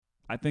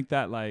I think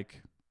that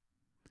like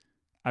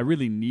I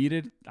really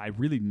needed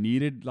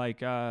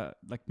like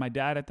my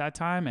dad at that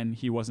time, and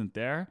he wasn't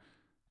there,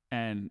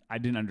 and I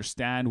didn't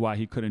understand why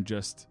he couldn't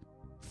just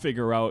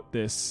figure out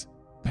this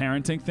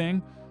parenting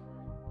thing.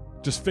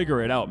 Just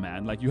figure it out,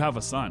 man. Like, you have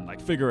a son,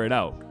 like figure it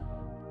out.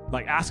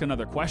 Like, ask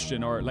another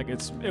question, or like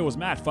it was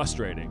mad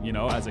frustrating, you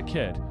know, as a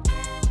kid.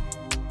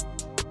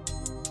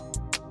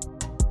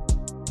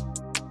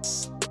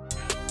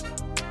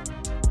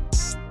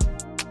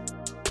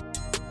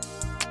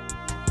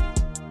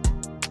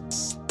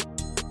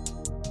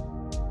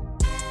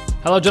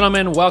 Hello,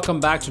 gentlemen. Welcome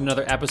back to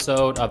another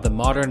episode of the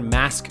Modern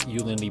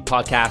Masculinity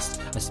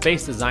Podcast, a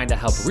space designed to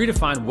help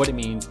redefine what it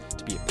means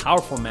to be a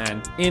powerful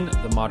man in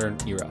the modern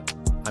era.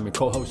 I'm your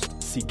co-host,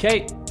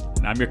 CK.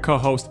 And I'm your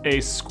co-host, A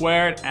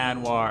Squared,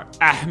 Anwar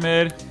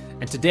Ahmed.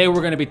 And today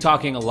we're going to be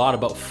talking a lot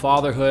about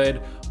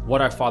fatherhood,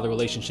 what our father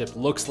relationship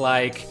looks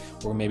like.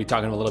 We're maybe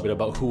talking a little bit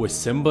about who is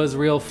Simba's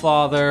real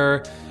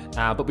father.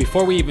 But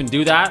before we even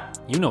do that,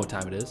 you know what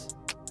time it is.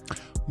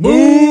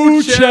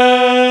 Mood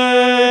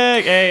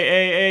check!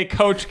 Hey,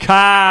 Coach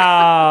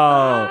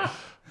Kyle.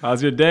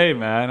 How's your day,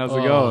 man? How's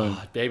it going?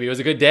 Baby, it was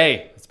a good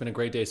day. It's been a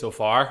great day so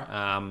far.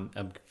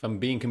 If I'm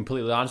being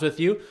completely honest with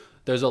you,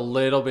 there's a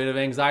little bit of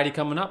anxiety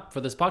coming up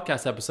for this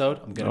podcast episode.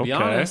 I'm going to be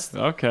honest.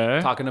 Okay.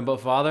 Talking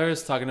about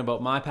fathers, talking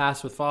about my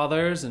past with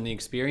fathers and the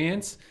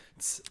experience.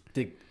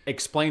 To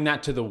explain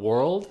that to the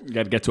world. You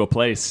got to get to a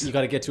place. You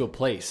got to get to a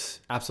place.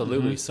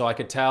 Absolutely. Mm-hmm. So I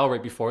could tell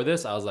right before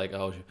this, I was like,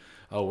 oh,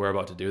 we're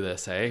about to do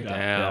this, hey? Damn.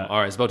 Yeah. All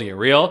right, it's about to get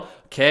real.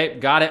 Okay,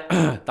 got it.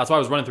 That's why I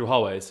was running through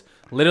hallways.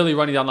 Literally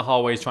running down the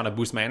hallways trying to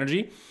boost my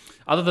energy.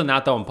 Other than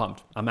that, though, I'm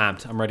pumped. I'm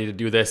amped. I'm ready to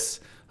do this.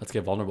 Let's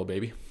get vulnerable,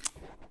 baby.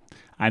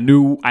 I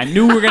knew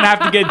we were going to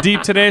have to get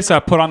deep today, so I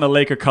put on the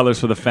Laker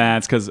colors for the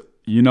fans because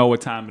you know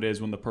what time it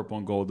is when the purple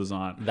and gold is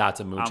on. That's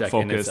a mood check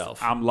focused. In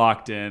itself. I'm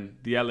locked in.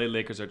 The LA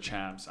Lakers are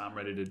champs. I'm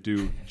ready to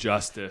do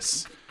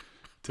justice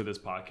to this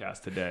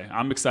podcast today.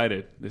 I'm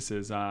excited. This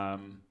is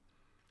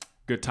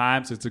good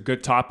times. It's a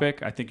good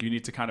topic. I think you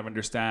need to kind of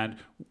understand.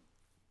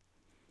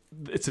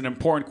 It's an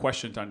important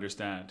question to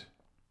understand.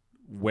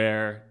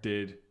 Where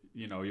did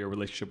your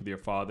relationship with your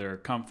father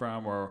come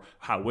from, or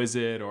how is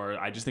it? Or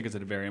I just think it's a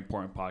very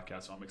important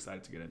podcast, so I'm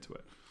excited to get into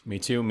it. Me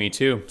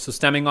too. So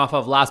stemming off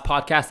of last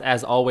podcast,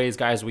 as always,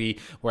 guys, we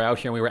were out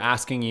here and we were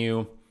asking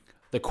you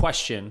the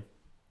question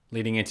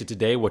leading into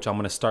today, which I'm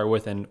going to start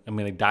with, and I'm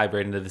going to dive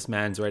right into this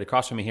man's right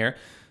across from me here.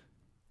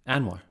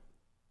 Anwar,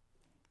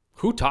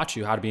 who taught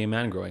you how to be a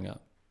man growing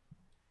up?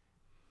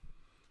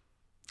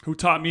 Who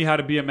taught me how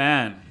to be a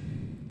man?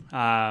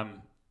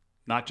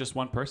 Not just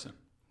one person.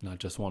 Not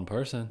just one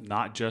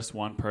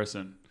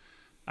person.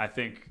 I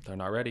think they're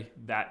not ready.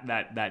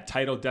 That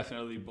title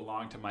definitely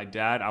belonged to my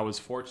dad. I was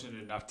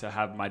fortunate enough to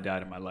have my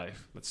dad in my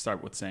life. Let's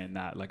start with saying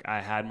that. Like,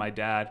 I had my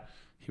dad.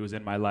 He was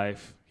in my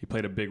life. He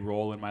played a big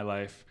role in my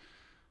life.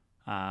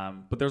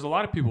 But there's a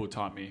lot of people who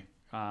taught me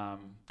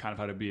kind of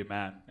how to be a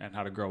man and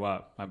how to grow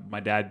up. My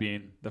dad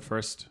being the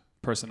first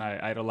person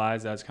I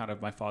idolized as kind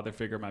of my father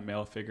figure, my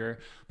male figure.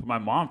 But my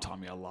mom taught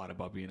me a lot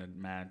about being a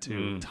man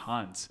too,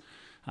 tons.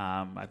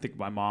 I think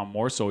my mom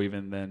more so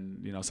even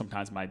than,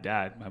 sometimes my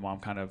dad. My mom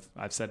kind of,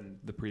 I've said in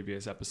the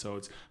previous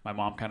episodes, my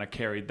mom kind of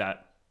carried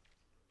that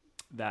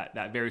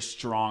very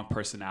strong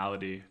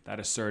personality,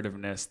 that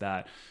assertiveness,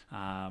 that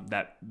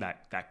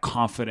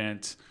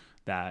confident,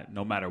 that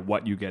no matter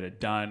what, you get it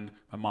done.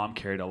 My mom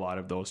carried a lot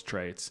of those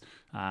traits.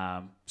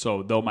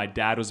 So though my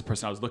dad was the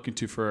person I was looking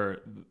to for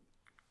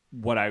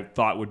what I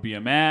thought would be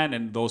a man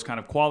and those kind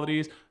of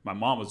qualities, my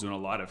mom was doing a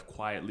lot of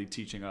quietly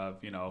teaching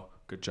of,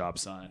 good job,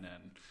 son.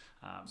 And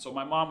so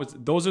my mom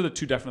those are the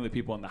two definitely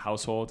people in the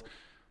household.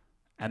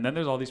 And then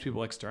there's all these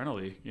people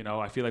externally.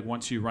 I feel like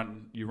once you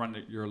run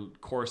your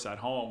course at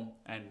home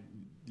and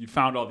you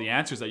found all the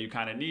answers that you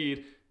kind of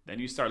need, then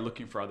you start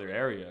looking for other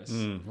areas.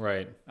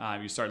 Right.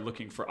 You start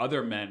looking for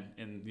other men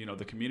in,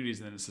 the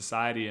communities and in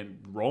society and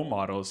role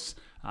models.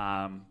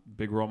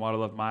 Big role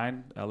model of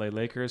mine, LA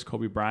Lakers,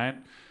 Kobe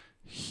Bryant.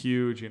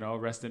 Huge,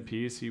 rest in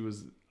peace. He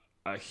was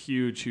a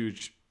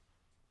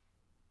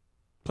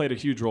played a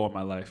huge role in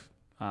my life.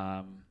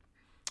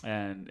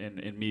 And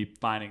in me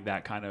finding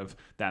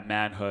that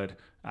manhood,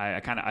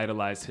 I kind of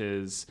idolized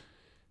his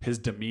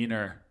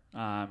demeanor,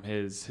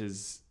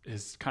 his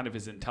kind of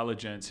his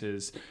intelligence,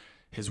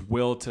 his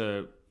will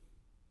to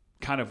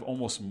kind of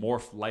almost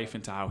morph life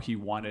into how he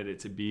wanted it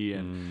to be.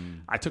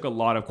 And I took a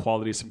lot of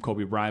qualities from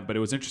Kobe Bryant, but it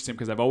was interesting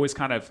because I've always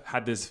kind of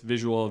had this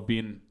visual of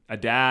being a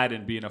dad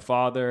and being a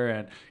father.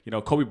 And,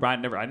 Kobe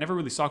Bryant I never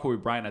really saw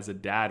Kobe Bryant as a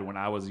dad when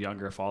I was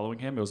younger following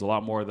him. It was a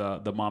lot more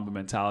the Mamba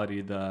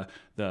mentality, the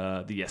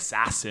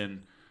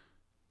assassin.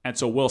 And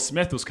so Will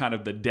Smith was kind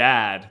of the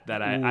dad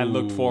that I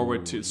looked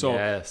forward to. So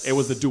yes. It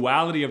was the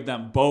duality of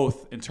them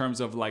both in terms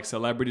of like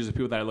celebrities or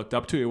people that I looked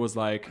up to. It was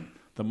like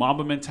the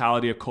Mamba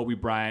mentality of Kobe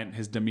Bryant,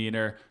 his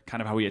demeanor, kind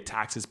of how he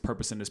attacks his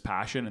purpose and his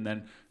passion, and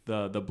then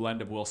the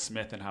blend of Will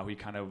Smith and how he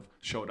kind of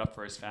showed up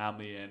for his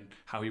family and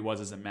how he was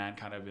as a man,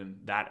 kind of in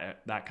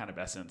that kind of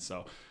essence.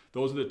 So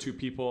those are the two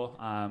people,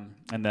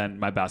 and then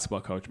my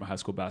basketball coach, my high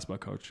school basketball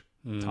coach.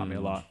 Taught me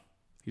a lot.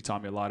 He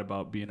taught me a lot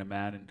about being a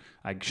man, and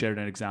I shared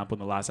an example in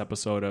the last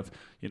episode of,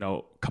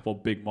 a couple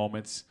big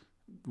moments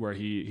where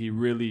he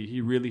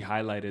really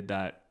highlighted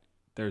that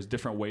there's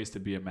different ways to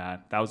be a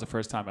man. That was the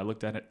first time I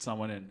looked at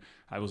someone, and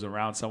I was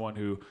around someone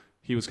who,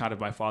 he was kind of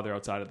my father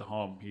outside of the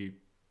home.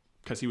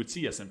 Because he would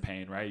see us in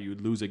pain, right? You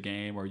would lose a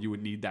game, or you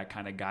would need that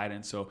kind of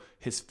guidance. So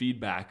his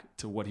feedback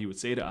to what he would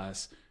say to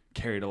us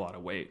carried a lot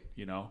of weight,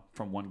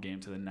 from one game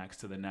to the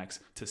next,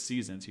 to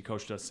seasons. He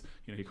coached us,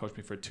 he coached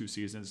me for 2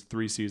 seasons,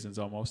 3 seasons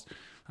almost.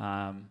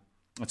 And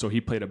so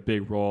he played a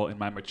big role in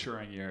my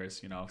maturing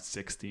years,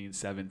 16,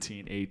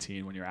 17,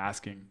 18, when you're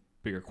asking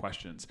bigger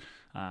questions.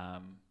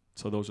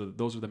 So those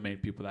are the main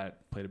people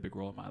that played a big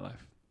role in my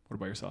life. What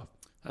about yourself?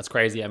 That's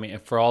crazy. I mean,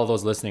 for all of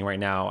those listening right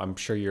now, I'm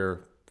sure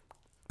you're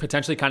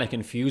potentially kind of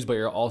confused, but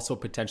you're also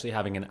potentially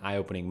having an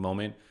eye-opening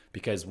moment,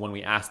 because when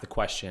we ask the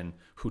question,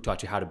 who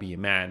taught you how to be a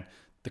man?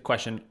 The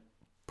question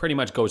pretty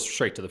much goes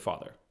straight to the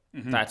father.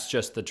 Mm-hmm. That's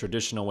just the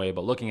traditional way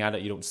about looking at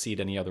it. You don't see it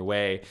any other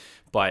way,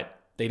 but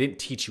they didn't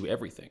teach you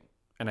everything.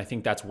 And I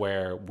think that's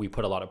where we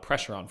put a lot of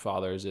pressure on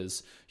fathers,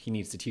 is he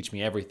needs to teach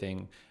me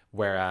everything,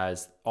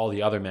 whereas all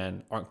the other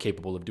men aren't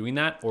capable of doing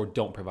that or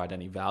don't provide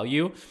any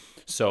value.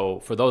 So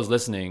for those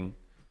listening,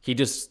 he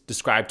just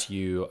described to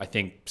you, I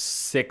think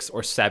 6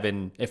 or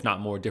 7, if not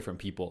more, different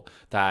people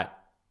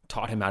that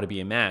taught him how to be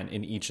a man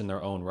in each in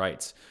their own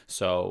rights.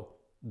 So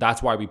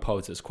that's why we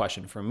pose this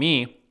question. For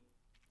me,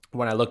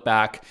 when I look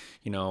back,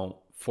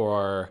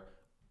 for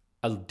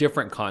a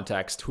different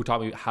context, who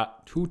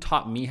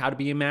taught me how to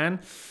be a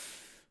man?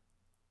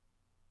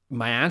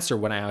 My answer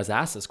when I was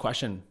asked this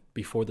question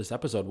before this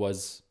episode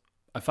was,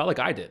 I felt like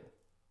I did.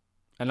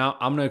 And now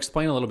I'm going to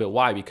explain a little bit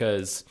why,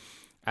 because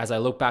as I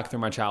look back through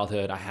my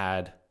childhood, I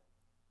had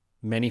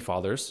many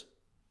fathers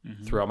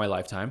throughout my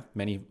lifetime.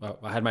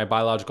 I had my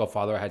biological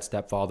father, I had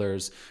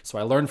stepfathers. So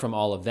I learned from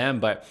all of them.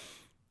 But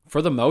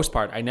for the most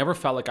part, I never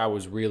felt like I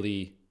was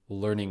really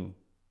learning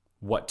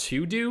what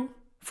to do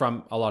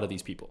from a lot of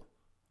these people.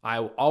 I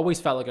always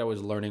felt like I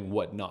was learning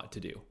what not to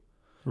do.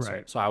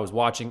 Right. So I was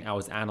watching, I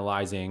was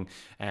analyzing,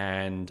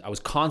 and I was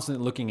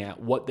constantly looking at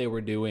what they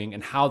were doing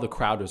and how the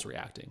crowd was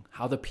reacting,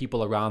 how the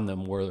people around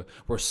them were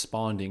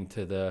responding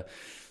to the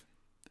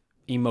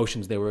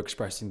emotions they were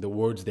expressing, the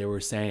words they were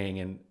saying.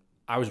 And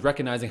I was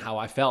recognizing how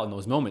I felt in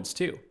those moments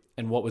too,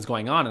 and what was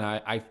going on. And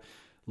I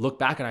look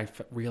back and I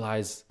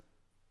realized,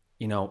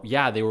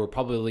 they were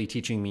probably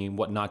teaching me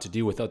what not to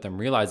do without them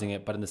realizing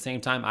it. But at the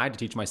same time, I had to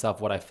teach myself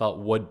what I felt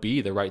would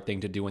be the right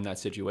thing to do in that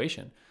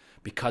situation,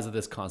 because of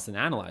this constant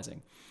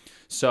analyzing.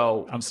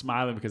 So I'm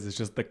smiling because it's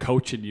just the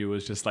coach in you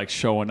is just like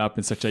showing up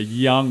in such a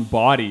young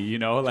body,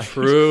 like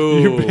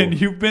True.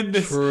 You've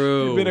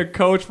been a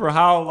coach for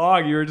how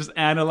long? You were just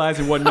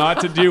analyzing what not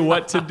to do,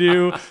 what to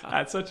do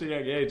at such a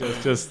young age.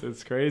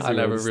 It's crazy. I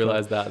never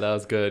realized that. That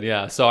was good.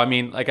 Yeah. So, I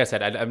mean, like I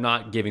said, I'm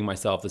not giving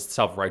myself this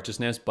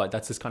self-righteousness, but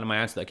that's just kind of my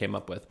answer that I came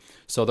up with.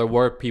 So there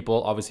were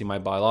people, obviously my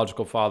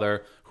biological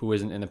father, who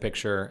isn't in the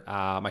picture,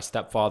 my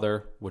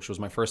stepfather, which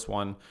was my first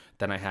one.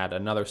 Then I had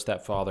another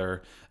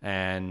stepfather,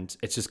 and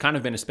it's just kind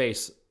of been a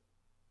space.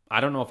 I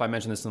don't know if I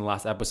mentioned this in the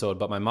last episode,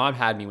 but my mom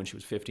had me when she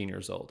was 15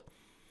 years old.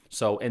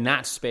 So in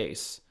that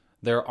space,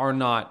 there are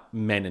not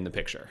men in the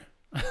picture.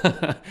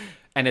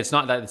 And it's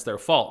not that it's their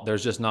fault.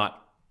 There's just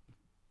not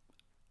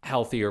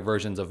healthier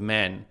versions of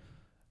men,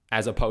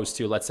 as opposed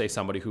to, let's say,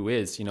 somebody who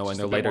is, in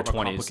their later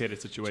 20s.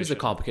 Complicated situation. It's a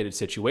complicated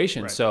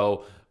situation. Right.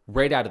 So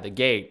right out of the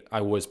gate,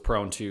 I was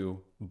prone to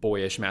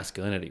boyish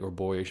masculinity or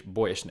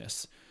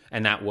boyishness.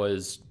 And that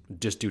was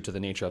just due to the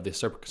nature of the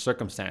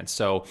circumstance.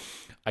 So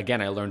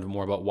again, I learned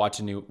more about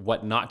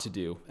what not to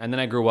do. And then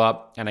I grew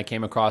up and I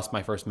came across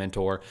my first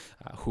mentor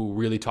who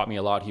really taught me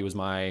a lot. He was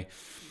my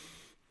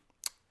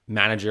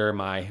manager,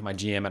 my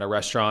GM at a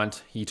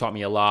restaurant. He taught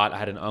me a lot. I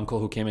had an uncle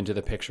who came into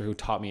the picture who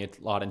taught me a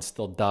lot and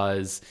still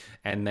does.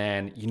 And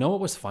then, what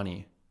was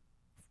funny?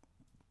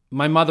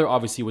 My mother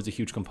obviously was a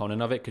huge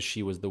component of it because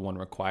she was the one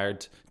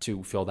required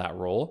to fill that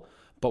role.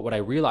 But what I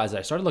realized,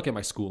 I started looking at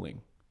my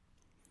schooling.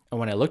 And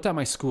when I looked at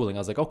my schooling, I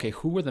was like, okay,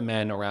 who were the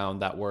men around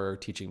that were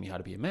teaching me how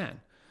to be a man?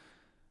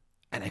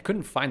 And I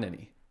couldn't find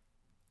any.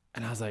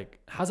 And I was like,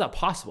 how's that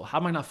possible? How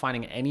am I not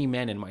finding any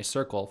men in my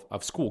circle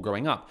of school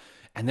growing up?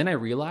 And then I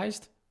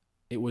realized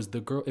it was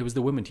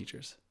the women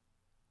teachers.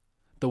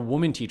 The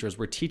women teachers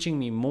were teaching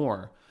me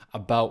more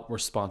about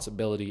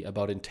responsibility,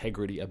 about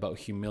integrity, about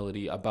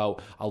humility,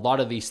 about a lot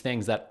of these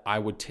things that I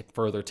would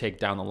further take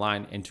down the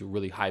line into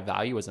really high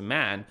value as a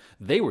man.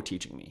 They were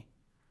teaching me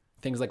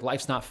things like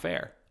life's not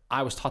fair.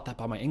 I was taught that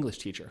by my English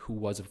teacher, who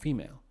was a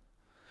female.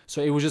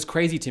 So it was just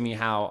crazy to me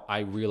how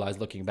I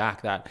realized looking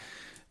back that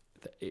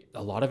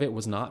a lot of it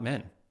was not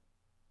men.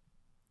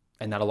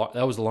 And that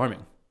was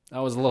alarming. That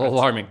was a little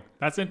alarming.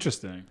 That's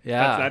interesting.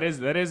 Yeah. That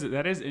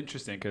is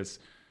interesting, because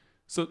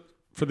so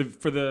for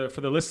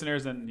the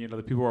listeners and the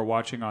people who are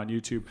watching on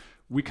YouTube,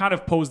 we kind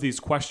of pose these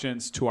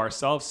questions to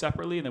ourselves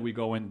separately, and then we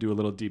go and do a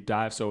little deep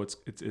dive. So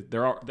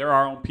there are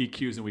our own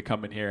PQs, and we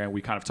come in here and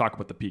we kind of talk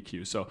about the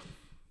PQs. So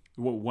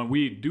when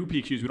we do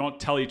PQs, we don't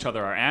tell each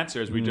other our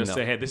answers. We just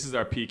say, hey, this is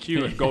our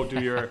PQ, and go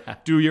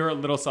do your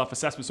little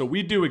self-assessment. So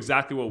we do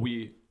exactly what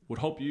we would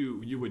hope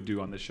you would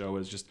do on this show,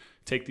 is just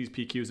take these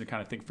PQs and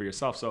kind of think for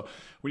yourself. So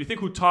when you think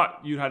who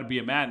taught you how to be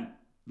a man,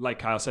 like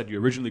Kyle said, you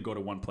originally go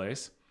to one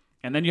place,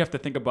 and then you have to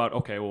think about,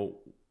 okay, well,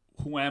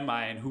 who am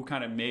I and who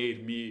kind of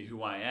made me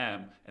who I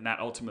am? And that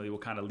ultimately will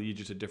kind of lead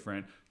you to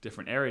different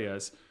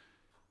areas.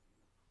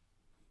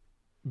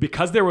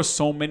 Because there were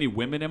so many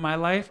women in my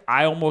life,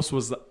 I almost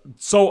was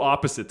so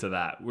opposite to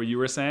that, where you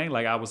were saying,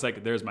 like, I was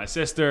like, there's my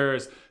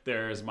sisters,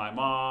 there's my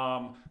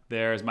mom,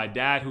 there's my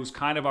dad, who's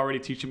kind of already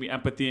teaching me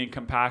empathy and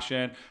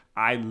compassion.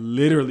 I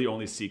literally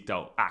only seeked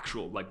out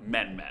actual, like,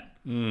 men.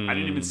 I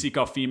didn't even seek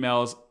out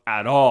females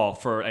at all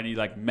for any,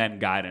 like, men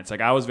guidance.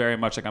 Like, I was very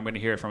much like, I'm going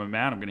to hear it from a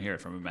man, I'm going to hear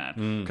it from a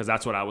man. Because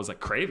that's what I was, like,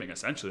 craving,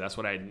 essentially. That's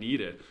what I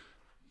needed.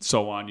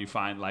 So on, you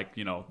find, like,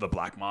 you know, the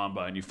Black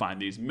Mamba, and you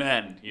find these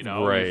men, you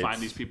know, right. You find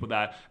these people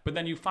that, but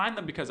then you find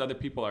them because other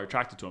people are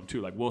attracted to them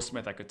too. Like Will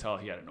Smith, I could tell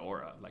he had an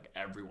aura. Like,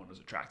 everyone was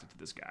attracted to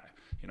this guy,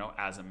 you know,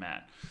 as a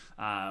man.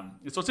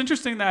 So it's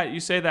interesting that you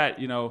say that,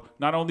 you know,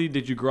 not only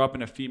did you grow up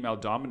in a female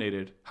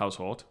dominated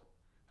household,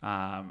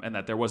 and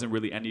that there wasn't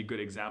really any good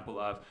example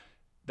of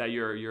that,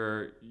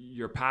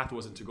 your path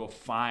wasn't to go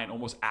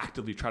almost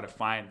actively try to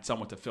find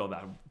someone to fill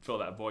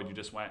that void. You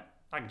just went,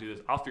 I can do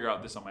this. I'll figure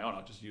out this on my own.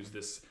 I'll just use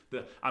this.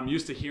 I'm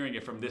used to hearing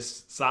it from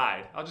this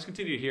side. I'll just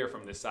continue to hear it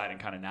from this side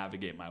and kind of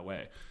navigate my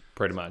way.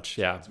 Pretty much,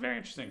 yeah. It's very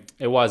interesting.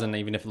 It was, and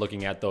even if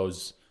looking at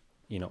those,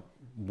 you know,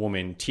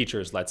 woman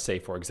teachers, let's say,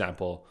 for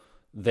example,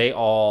 they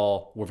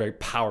all were very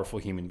powerful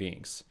human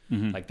beings.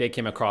 Like, they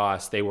came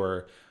across, they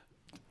were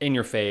in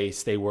your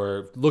face, they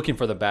were looking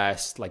for the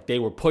best, like, they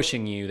were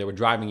pushing you, they were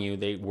driving you,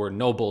 they were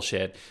no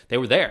bullshit. They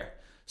were there.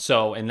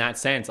 So in that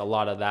sense, a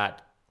lot of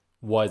that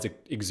was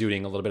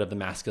exuding a little bit of the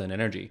masculine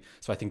energy.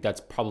 So I think that's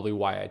probably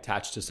why I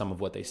attached to some of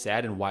what they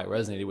said and why it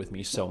resonated with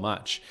me so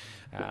much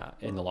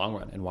in the long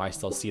run, and why I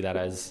still see that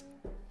as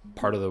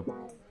part of the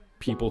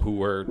people who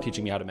were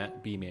teaching me how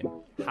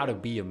to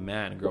be a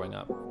man growing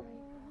up.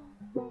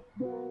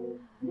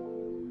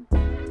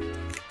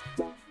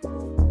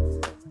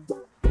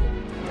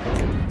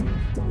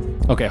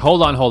 Okay,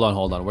 hold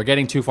on. We're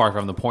getting too far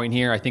from the point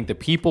here. I think the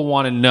people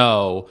want to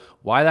know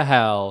why the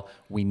hell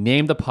we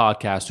named the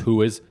podcast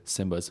Who is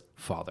Simba's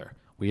Father?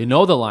 We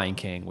know The Lion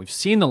King. We've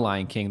seen The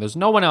Lion King. There's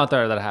no one out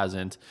there that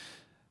hasn't.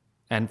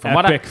 And from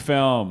Epic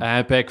film.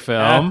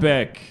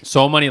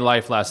 So many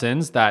life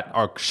lessons that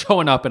are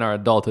showing up in our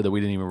adulthood that we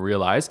didn't even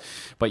realize.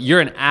 But you're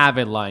an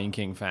avid Lion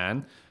King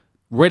fan.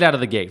 Right out of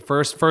the gate.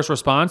 First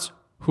response,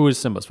 who is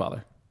Simba's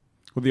father?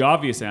 Well, the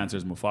obvious answer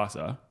is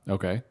Mufasa.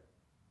 Okay.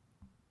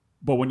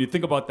 But when you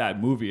think about that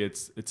movie,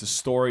 it's a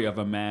story of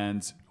a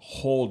man's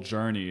whole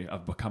journey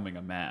of becoming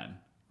a man,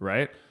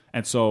 right?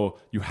 And so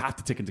you have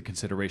to take into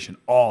consideration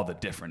all the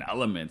different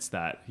elements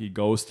that he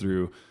goes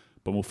through.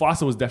 But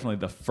Mufasa was definitely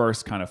the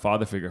first kind of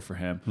father figure for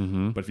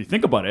him. But if you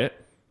think about it,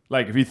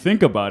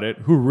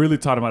 who really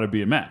taught him how to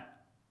be a man?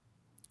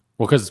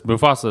 Well, because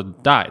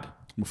Mufasa died.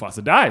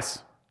 Mufasa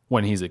dies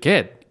when he's a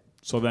kid.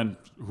 So then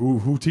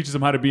who teaches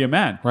him how to be a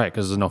man? Right,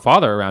 because there's no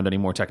father around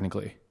anymore,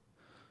 technically.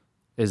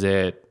 Is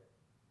it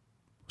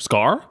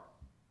Scar?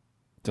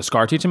 Does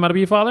Scar teach him how to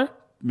be a father?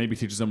 Maybe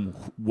teaches him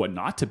what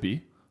not to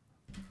be.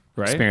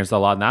 Right? Experienced a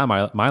lot in that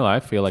in my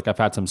life. Feel like I've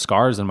had some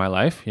scars in my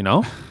life, you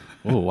know?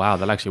 Oh, wow,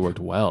 that actually worked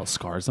well.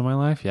 Scars in my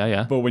life?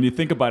 Yeah. But when you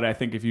think about it, I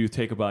think if you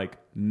take about like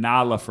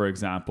Nala, for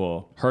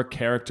example, her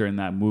character in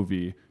that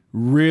movie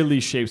really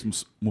shapes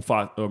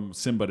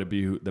Simba to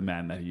be the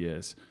man that he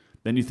is.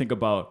 Then you think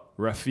about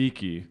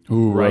Rafiki,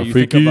 right? You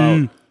think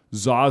about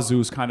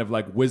Zazu's kind of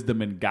like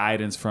wisdom and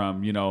guidance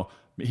from, you know,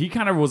 he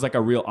kind of was like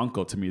a real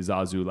uncle to me,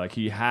 Zazu. Like,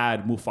 he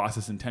had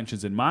Mufasa's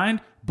intentions in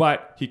mind,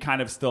 but he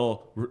kind of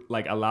still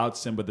like allowed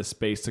Simba the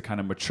space to kind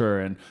of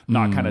mature and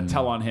not kind of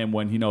tell on him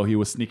when, you know, he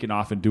was sneaking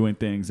off and doing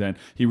things. And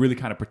he really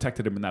kind of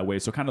protected him in that way.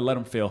 So kind of let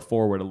him fail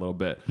forward a little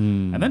bit.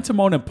 And then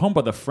Timon and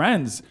Pumbaa, the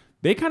friends,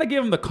 they kind of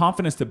gave him the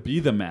confidence to be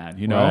the man,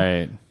 you know,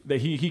 right.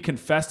 That he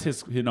confessed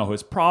his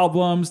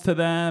problems to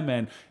them,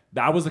 and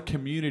that was a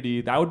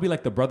community. That would be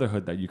like the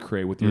brotherhood that you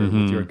create with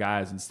your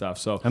guys and stuff.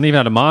 So, and they even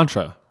had a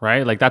mantra,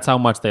 right? Like, that's how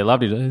much they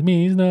loved each other. It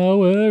means no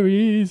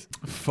worries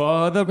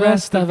for the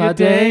rest of our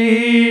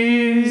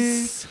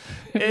days.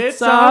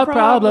 It's our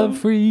problem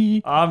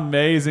free.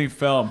 Amazing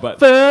film, but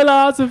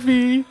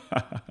philosophy.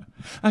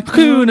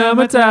 Hakuna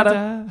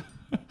Matata.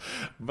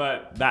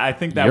 But I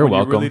think that you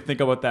really think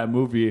about that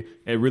movie,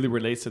 it really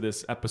relates to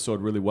this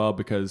episode really well,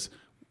 because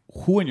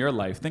who in your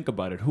life, think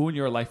about it, who in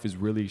your life is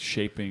really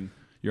shaping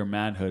your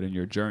manhood and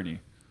your journey?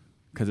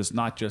 Because it's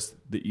not just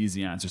the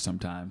easy answer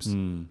sometimes.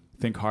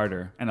 Think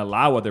harder and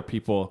allow other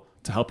people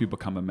to help you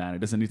become a man. It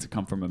doesn't need to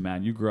come from a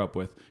man you grew up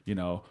with, you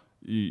know,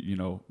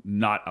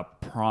 not a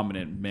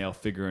prominent male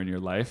figure in your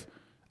life,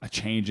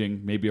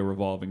 maybe a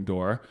revolving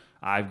door.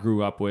 I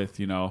grew up with,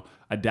 you know,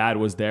 a dad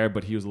was there,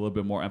 but he was a little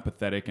bit more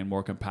empathetic and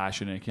more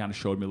compassionate. He kind of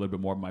showed me a little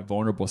bit more of my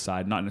vulnerable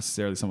side, not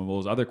necessarily some of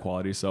those other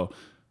qualities. So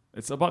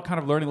it's about kind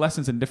of learning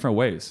lessons in different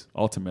ways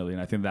ultimately.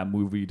 And I think that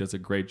movie does a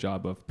great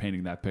job of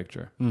painting that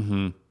picture.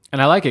 Mm-hmm.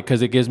 And I like it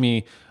because it gives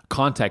me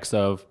context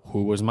of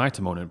who was my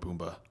Timon and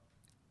Pumbaa,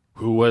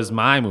 who was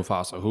my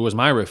Mufasa, who was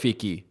my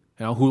Rafiki.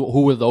 You know,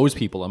 who were those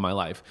people in my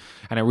life?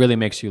 And it really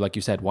makes you, like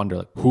you said, wonder,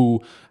 like,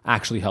 who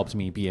actually helped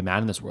me be a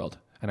man in this world?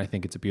 And I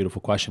think it's a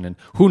beautiful question. And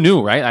who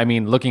knew, right? I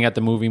mean, looking at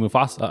the movie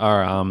Mufasa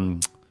or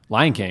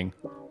Lion King,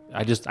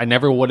 I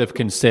never would have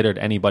considered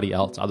anybody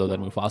else other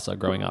than Mufasa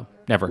growing up.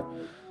 Never.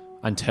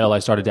 Until I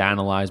started to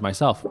analyze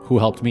myself. Who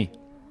helped me?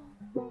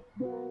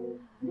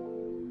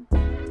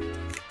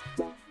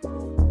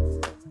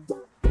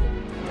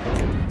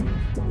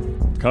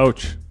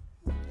 Coach,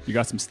 you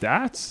got some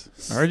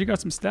stats? I heard you got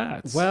some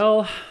stats.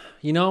 Well,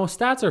 you know,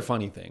 stats are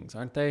funny things,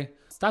 aren't they?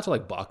 Stats are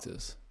like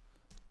boxes.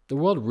 The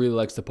world really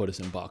likes to put us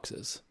in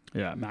boxes.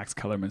 Yeah, Max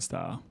Kellerman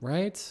style.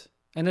 Right?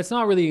 And it's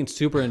not really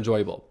super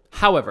enjoyable.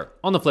 However,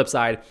 on the flip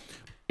side,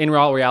 in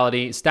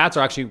reality, stats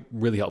are actually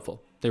really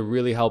helpful. They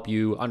really help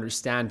you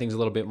understand things a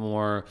little bit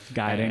more.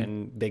 Guiding.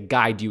 And they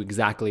guide you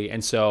exactly.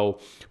 And so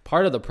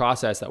part of the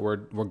process that we're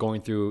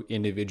going through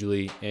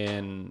individually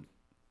in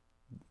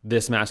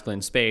this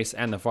masculine space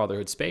and the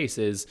fatherhood space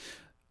is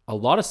a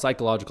lot of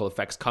psychological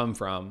effects come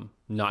from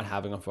not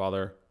having a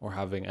father or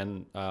having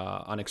an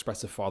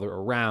unexpressive father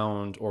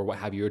around or what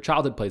have you. Your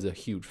childhood plays a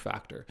huge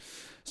factor.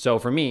 So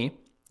for me,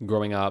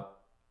 growing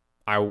up,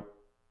 I,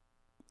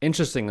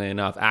 interestingly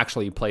enough,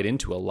 actually played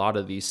into a lot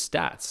of these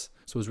stats.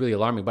 So it was really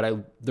alarming.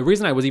 But the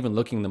reason I was even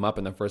looking them up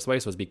in the first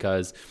place was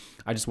because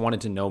I just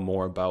wanted to know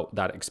more about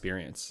that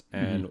experience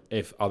and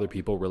if other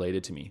people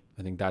related to me.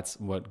 I think that's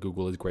what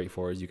Google is great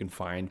for, is you can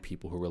find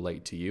people who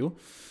relate to you.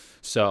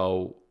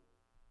 So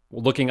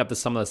looking up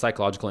some of the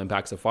psychological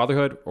impacts of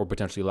fatherhood or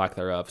potentially lack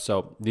thereof.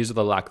 So these are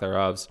the lack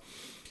thereofs.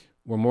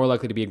 We're more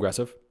likely to be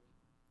aggressive.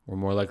 We're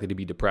more likely to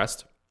be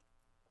depressed.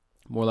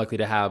 More likely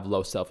to have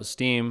low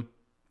self-esteem,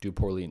 do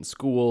poorly in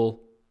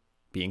school,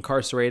 be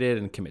incarcerated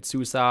and commit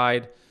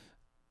suicide,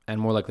 and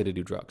more likely to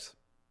do drugs.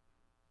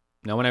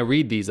 Now, when I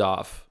read these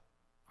off,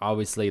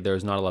 obviously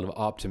there's not a lot of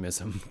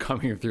optimism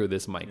coming through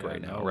this mic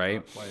right now,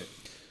 right?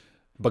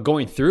 But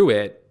going through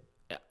it,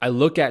 I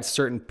look at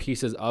certain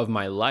pieces of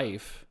my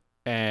life,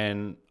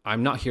 and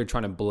I'm not here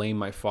trying to blame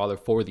my father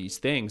for these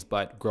things,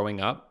 but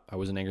growing up, I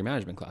was in anger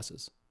management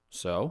classes.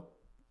 So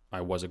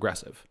I was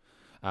aggressive.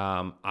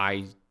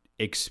 I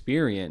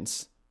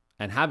experience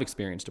and have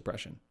experienced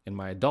depression in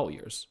my adult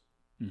years.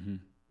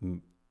 Mm-hmm.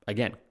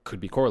 Again,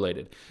 could be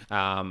correlated.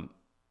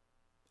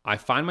 I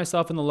find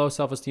myself in the low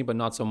self-esteem, but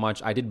not so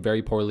much. I did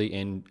very poorly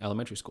in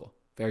elementary school,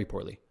 very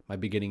poorly. My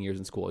beginning years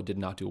in school, I did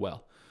not do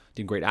well.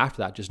 Did great after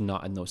that, just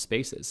not in those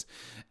spaces.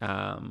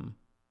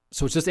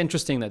 So it's just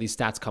interesting that these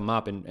stats come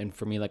up. And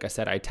for me, like I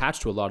said, I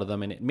attached to a lot of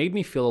them, and it made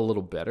me feel a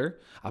little better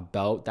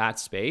about that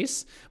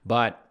space.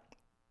 But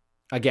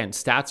again,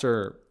 stats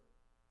are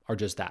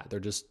just that. They're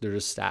just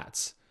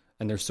stats,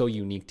 and they're so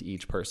unique to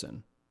each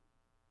person.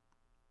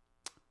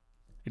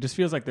 It just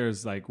feels like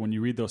there's, like, when you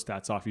read those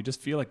stats off, you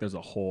just feel like there's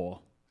a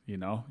hole, you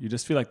know? You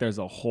just feel like there's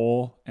a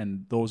hole,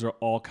 and those are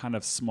all kind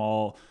of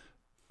small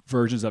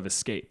versions of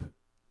escape.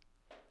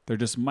 They're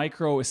just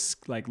micro,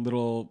 like,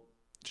 little,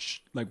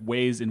 like,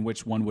 ways in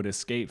which one would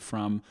escape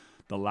from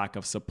the lack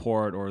of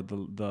support or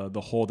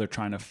the hole they're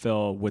trying to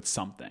fill with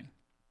something.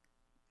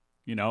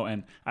 You know,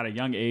 and at a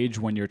young age,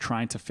 when you're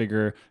trying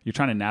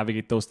to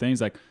navigate those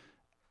things, like,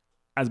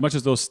 as much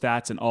as those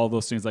stats and all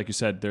those things, like you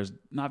said, there's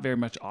not very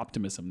much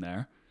optimism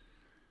there.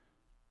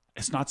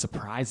 It's not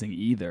surprising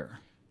either.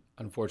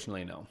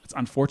 Unfortunately, no. It's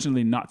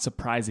unfortunately not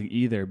surprising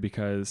either,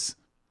 because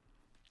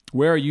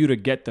where are you to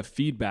get the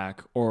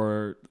feedback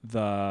or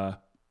the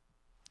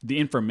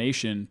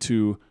information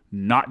to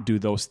not do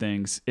those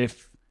things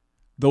if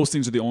those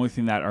things are the only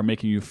thing that are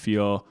making you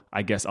feel,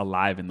 I guess,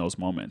 alive in those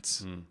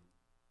moments?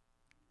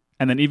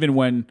 And then even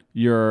when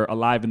you're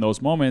alive in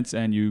those moments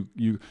and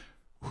you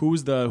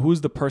who's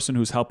the person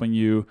who's helping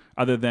you,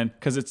 other than,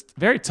 because it's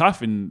very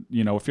tough, and,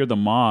 you know, if you're the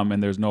mom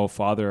and there's no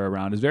father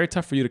around, it's very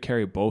tough for you to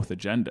carry both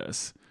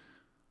agendas,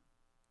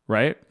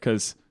 right?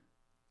 Because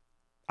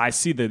I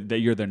see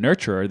that you're the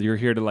nurturer, that you're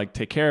here to, like,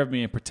 take care of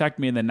me and protect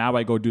me, and then now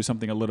I go do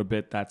something a little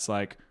bit that's,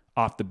 like,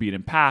 off the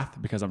beaten path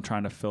because I'm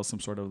trying to fill some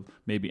sort of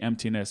maybe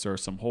emptiness or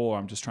some hole, or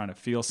I'm just trying to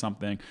feel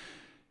something.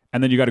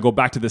 And then you got to go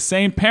back to the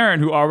same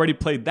parent who already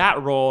played that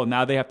role, and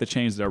now they have to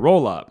change their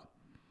role up.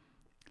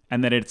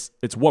 And then it's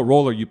what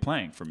role are you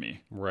playing for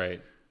me? Right.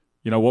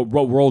 You know,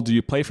 what role do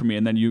you play for me?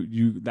 And then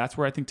you that's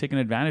where I think taking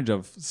advantage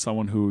of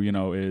someone who, you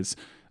know, is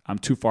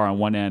too far on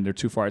one end or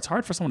too far. It's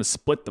hard for someone to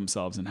split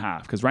themselves in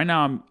half, because right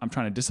now I'm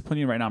trying to discipline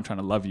you, right now I'm trying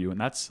to love you, and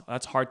that's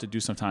hard to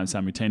do sometimes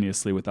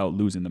simultaneously without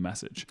losing the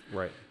message.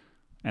 Right.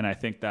 And I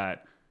think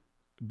that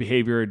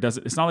behavior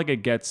it's not like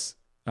it gets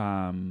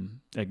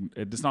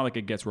it's not like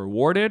it gets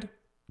rewarded,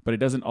 but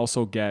it doesn't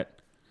also get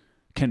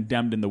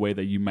condemned in the way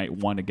that you might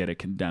want to get it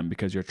condemned,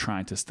 because you're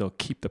trying to still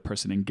keep the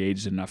person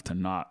engaged enough to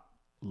not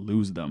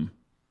lose them.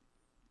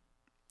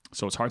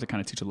 So it's hard to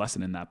kind of teach a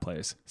lesson in that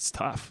place. It's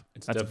tough.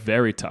 That's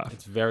very tough.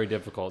 It's very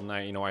difficult. And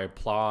I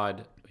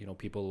applaud,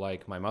 people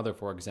like my mother,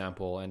 for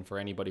example, and for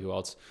anybody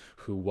else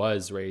who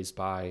was raised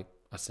by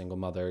a single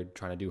mother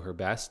trying to do her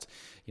best,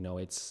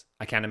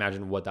 I can't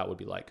imagine what that would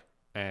be like.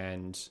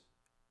 And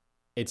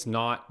it's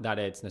not that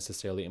it's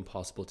necessarily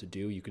impossible to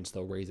do. You can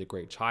still raise a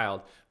great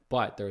child,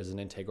 but there is an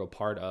integral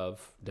part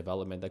of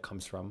development that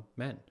comes from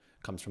men,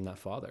 comes from that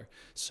father.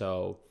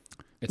 So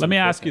let me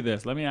ask you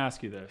this.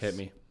 Hit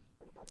me.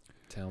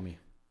 Tell me.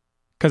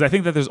 Because I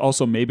think that there's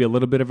also maybe a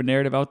little bit of a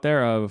narrative out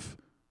there of,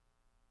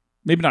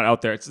 maybe not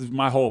out there. This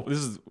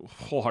is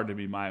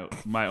wholeheartedly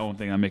my own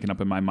thing I'm making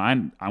up in my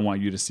mind. I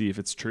want you to see if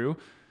it's true.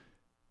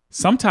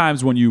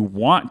 Sometimes when you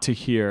want to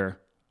hear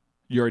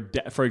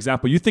for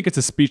example, you think it's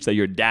a speech that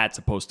your dad's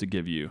supposed to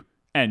give you,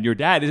 and your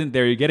dad isn't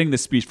there. You're getting the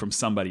speech from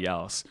somebody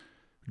else.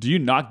 Do you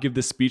not give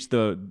the speech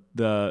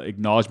the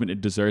acknowledgement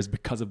it deserves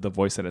because of the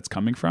voice that it's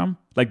coming from?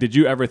 Like, did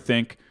you ever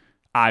think,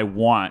 I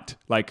want,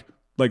 like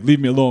leave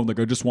me alone, like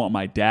I just want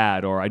my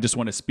dad, or I just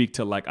want to speak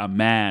to like a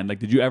man? Like,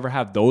 did you ever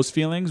have those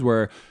feelings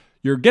where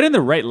you're getting the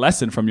right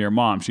lesson from your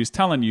mom? She's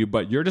telling you,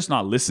 but you're just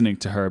not listening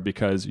to her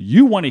because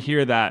you want to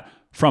hear that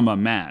from a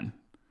man.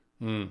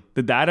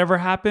 Did that ever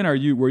happen?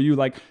 Were you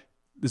like,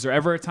 is there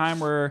ever a time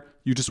where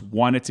you just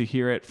wanted to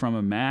hear it from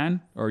a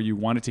man, or you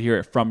wanted to hear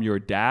it from your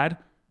dad?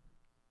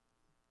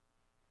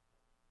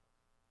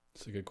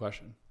 It's a good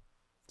question.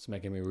 It's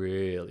making me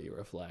really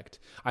reflect.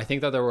 I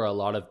think that there were a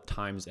lot of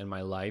times in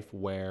my life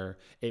where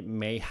it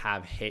may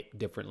have hit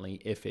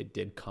differently if it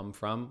did come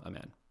from a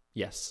man.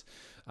 Yes.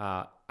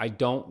 I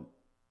don't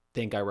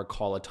think I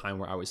recall a time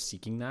where I was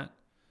seeking that.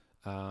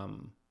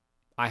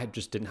 I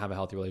just didn't have a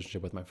healthy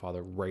relationship with my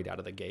father right out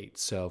of the gate.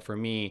 So for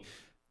me,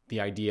 the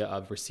idea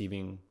of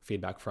receiving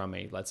feedback from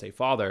a, let's say,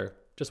 father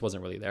just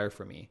wasn't really there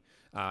for me.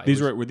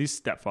 Were these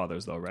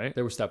stepfathers though, right?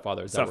 They were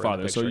stepfathers.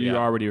 So you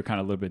already were kind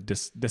of a little bit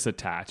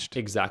disattached.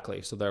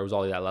 Exactly. So there was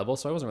already that level.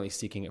 So I wasn't really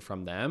seeking it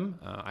from them.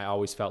 I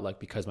always felt like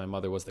because my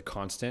mother was the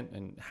constant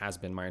and has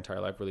been my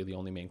entire life, really the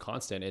only main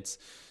constant, it's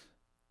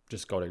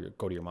just go to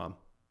your mom.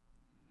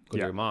 Go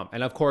to your mom.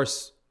 And of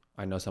course,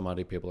 I know some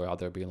other people are out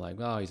there being like,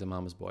 oh, he's a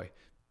mama's boy.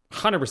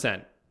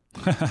 100%.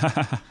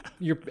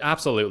 You're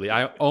absolutely.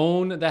 I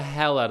own the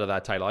hell out of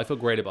that title. I feel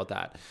great about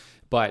that.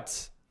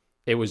 But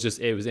it was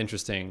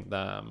interesting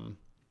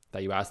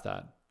that you asked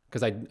that,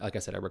 because like I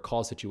said, I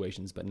recall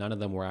situations, but none of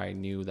them where I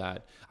knew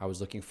that I was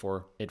looking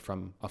for it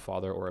from a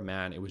father or a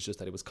man. It was just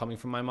that it was coming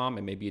from my mom,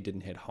 and maybe it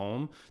didn't hit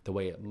home the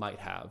way it might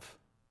have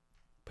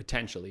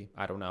potentially.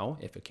 I don't know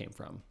if it came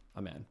from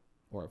a man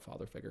or a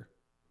father figure.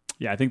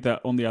 Yeah, I think the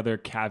only other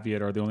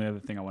caveat, or the only other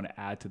thing I want to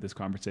add to this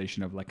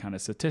conversation of like kind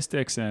of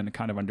statistics and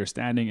kind of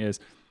understanding, is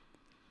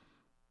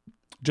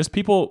just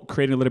people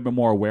creating a little bit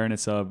more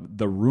awareness of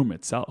the room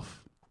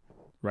itself,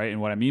 right?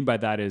 And what I mean by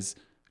that is,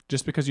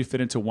 just because you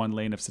fit into one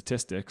lane of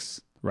statistics,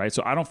 right?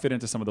 So I don't fit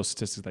into some of those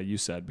statistics that you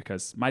said,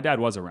 because my dad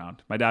was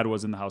around. My dad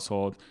was in the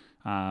household.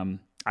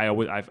 I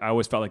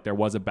always felt like there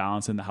was a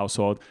balance in the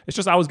household. It's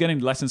just I was getting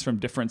lessons from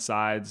different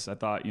sides. I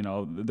thought,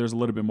 there's a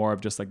little bit more of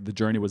just like the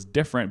journey was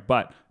different,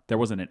 but there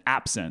wasn't an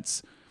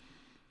absence.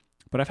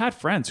 But I've had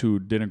friends who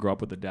didn't grow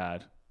up with a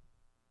dad,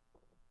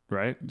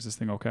 right? Is this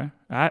thing okay?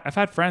 I've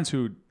had friends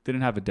who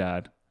didn't have a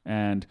dad,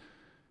 and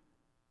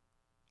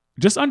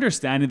just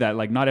understanding that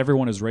like not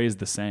everyone is raised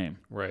the same.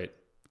 Right.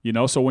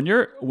 So when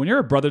you're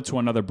a brother to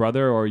another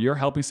brother, or you're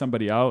helping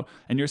somebody out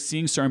and you're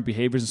seeing certain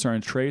behaviors and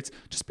certain traits,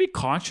 just be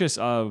conscious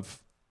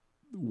of,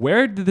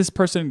 where did this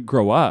person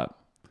grow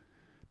up?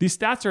 These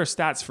stats are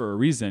stats for a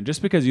reason.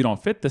 Just because you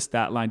don't fit the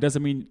stat line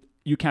doesn't mean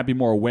you can't be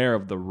more aware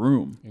of the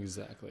room.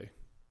 Exactly.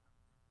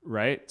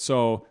 Right?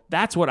 So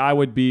that's what I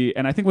would be.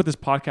 And I think what this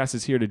podcast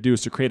is here to do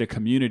is to create a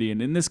community.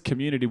 And in this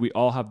community, we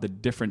all have the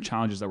different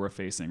challenges that we're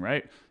facing,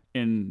 right?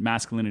 In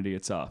masculinity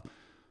itself.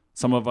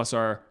 Some of us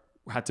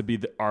had to be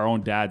our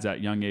own dads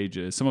at young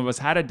ages. Some of us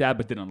had a dad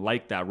but didn't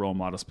like that role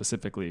model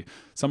specifically.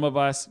 Some of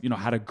us,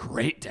 had a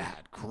great dad,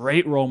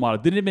 great role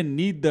model. Didn't even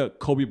need the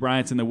Kobe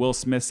Bryants and the Will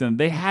Smiths, and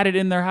they had it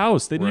in their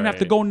house. They didn't even have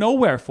to go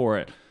nowhere for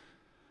it.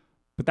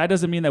 But that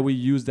doesn't mean that we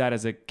use that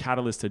as a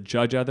catalyst to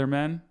judge other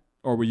men,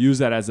 or we use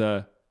that as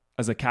a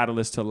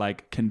catalyst to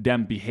like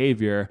condemn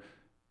behavior.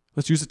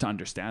 Let's use it to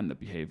understand the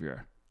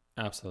behavior.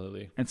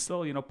 Absolutely. And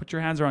still, put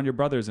your hands around your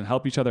brothers and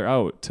help each other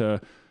out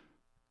to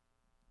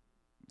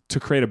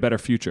create a better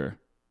future.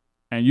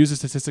 And use the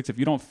statistics. If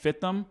you don't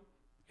fit them,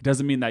 it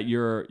doesn't mean that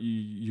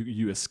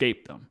you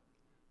escape them.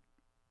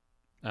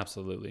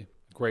 Absolutely.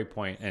 Great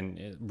point.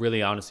 And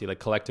really, honestly, like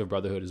collective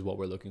brotherhood is what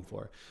we're looking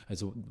for.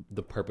 As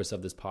the purpose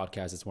of this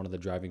podcast, it's one of the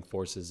driving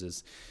forces,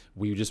 is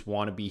we just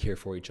want to be here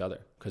for each other,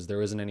 because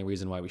there isn't any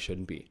reason why we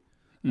shouldn't be.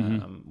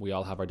 Mm-hmm. We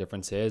all have our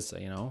differences,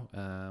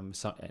 and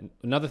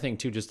another thing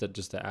too, just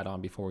to add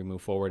on before we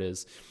move forward,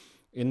 is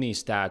in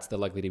these stats, they're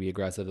likely to be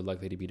aggressive, they're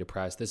likely to be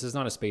depressed. This is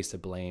not a space to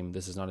blame.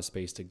 This is not a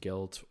space to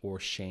guilt or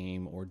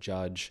shame or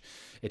judge.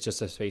 It's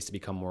just a space to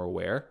become more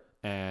aware.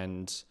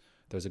 And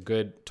there's a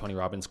good Tony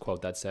Robbins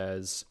quote that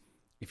says,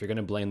 if you're going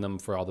to blame them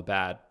for all the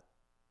bad,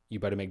 you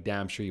better make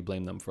damn sure you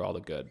blame them for all the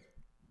good.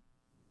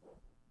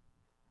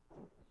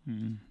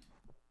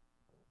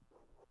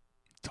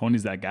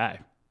 Tony's that guy.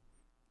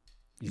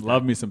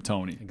 Love me some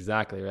Tony.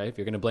 Exactly, right? If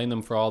you're going to blame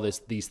them for all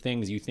these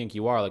things you think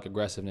you are, like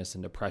aggressiveness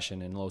and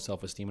depression and low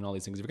self-esteem and all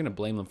these things, if you're going to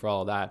blame them for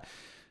all of that,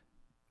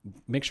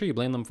 make sure you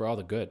blame them for all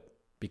the good,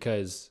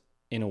 because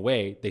in a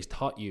way, they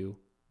taught you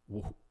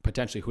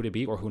potentially who to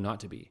be or who not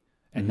to be.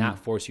 And that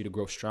forced you to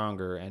grow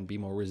stronger and be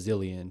more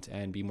resilient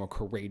and be more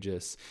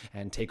courageous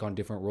and take on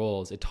different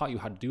roles. It taught you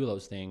how to do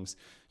those things.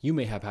 You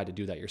may have had to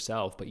do that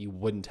yourself, but you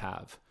wouldn't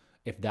have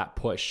if that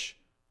push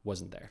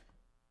wasn't there.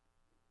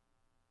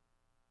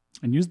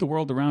 And use the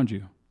world around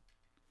you.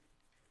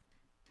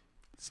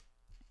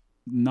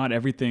 Not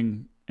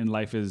everything in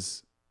life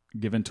is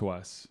given to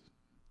us.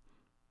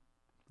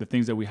 The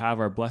things that we have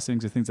are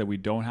blessings. The things that we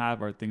don't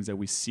have are things that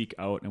we seek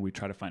out and we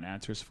try to find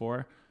answers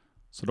for.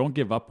 So don't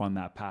give up on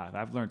that path.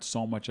 I've learned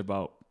so much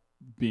about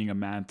being a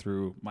man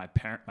through my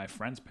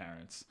friends'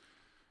 parents.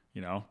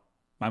 You know,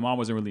 my mom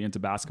wasn't really into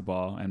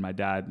basketball, and my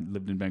dad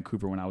lived in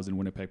Vancouver when I was in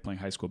Winnipeg playing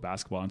high school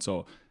basketball. And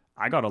so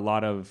I got a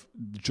lot of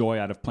joy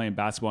out of playing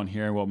basketball and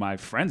hearing what my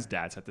friends'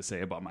 dads had to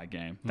say about my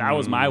game. That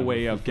was my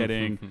way of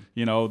getting,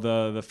 you know,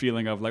 the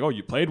feeling of like, oh,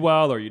 you played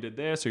well, or you did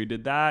this, or you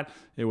did that.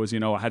 It was, you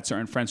know, I had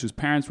certain friends whose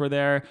parents were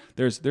there.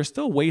 There's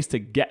still ways to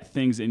get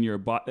things in your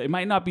body. It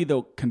might not be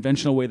the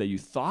conventional way that you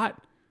thought,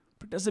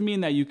 but it doesn't mean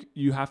that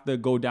you have to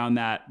go down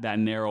that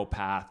narrow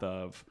path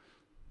of,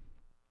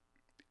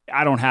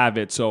 I don't have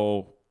it,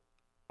 so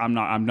I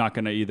don't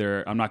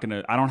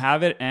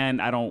have it,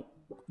 and I don't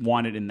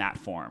want it in that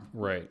form.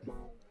 Right.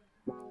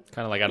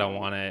 Kind of like I don't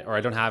want it, or I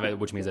don't have it,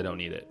 which means I don't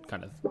need it.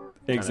 Kind of.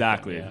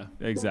 Exactly. Kind of thing,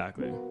 yeah.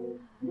 Exactly.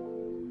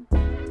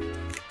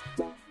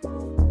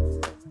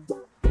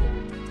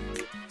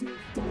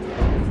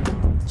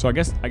 So I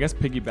guess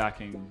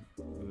piggybacking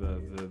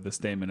the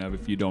statement of,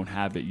 if you don't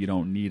have it, you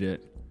don't need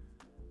it.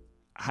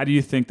 How do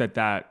you think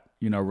that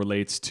you know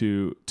relates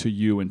to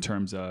you in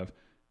terms of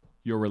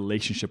your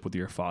relationship with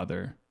your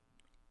father,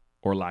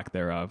 or lack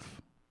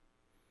thereof?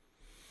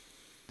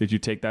 Did you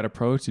take that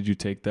approach? Did you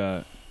take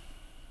the,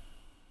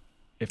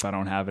 if I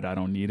don't have it, I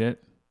don't need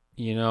it?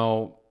 You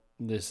know,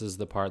 this is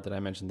the part that I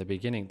mentioned at the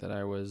beginning that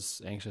I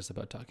was anxious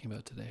about talking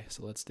about today.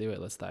 So let's do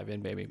it. Let's dive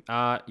in, baby.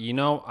 You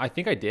know, I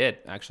think I did,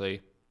 actually.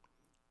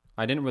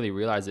 I didn't really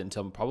realize it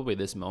until probably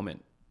this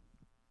moment,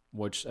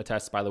 which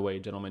attests, by the way,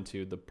 gentlemen,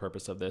 to the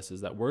purpose of this,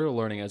 is that we're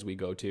learning as we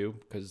go too,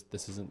 because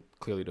this isn't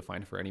clearly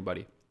defined for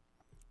anybody.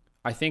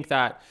 I think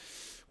that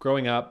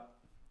growing up,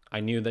 I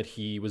knew that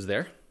he was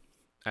there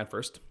at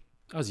first.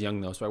 I was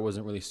young though, so I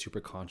wasn't really super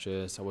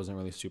conscious. I wasn't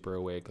really super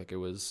awake. I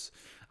was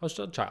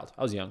still a child.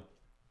 I was young.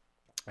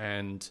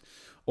 And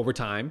over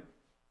time,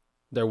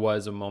 there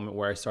was a moment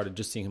where I started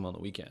just seeing him on the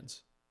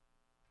weekends.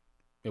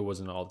 It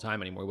wasn't all the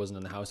time anymore. He wasn't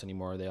in the house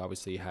anymore. They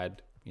obviously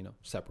had, you know,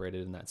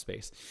 separated in that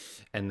space.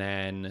 And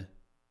then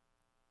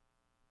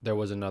there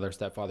was another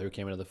stepfather who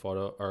came into the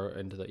photo,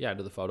 into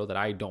the photo, that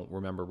I don't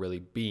remember really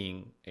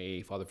being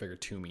a father figure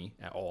to me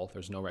at all.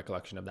 There's no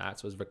recollection of that.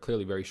 So it was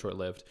clearly very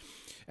short-lived.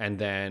 And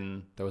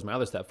then there was my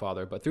other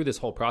stepfather. But through this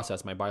whole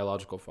process, my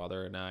biological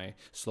father and I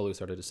slowly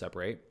started to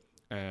separate.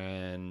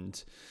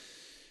 And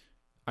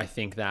I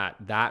think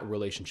that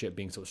relationship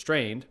being so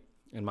strained,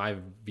 in my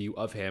view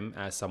of him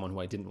as someone who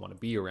I didn't want to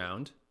be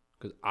around,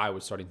 because I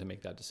was starting to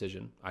make that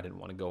decision. I didn't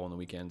want to go on the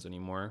weekends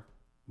anymore.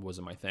 It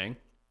wasn't my thing.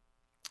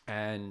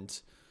 And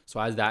so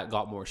as that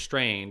got more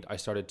strained, I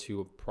started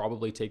to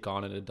probably take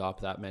on and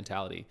adopt that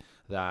mentality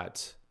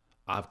that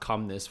I've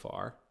come this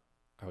far.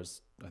 I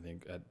was, I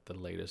think, at the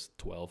latest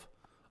 12.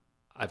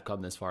 I've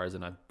come this far, as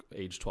in I've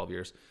aged 12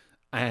 years.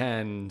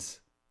 And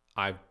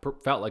I've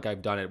felt like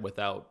I've done it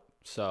without.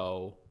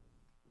 So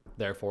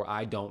therefore,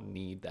 I don't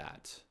need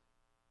that.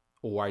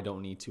 Or I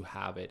don't need to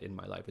have it in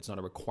my life. It's not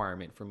a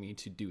requirement for me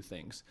to do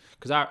things.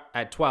 Because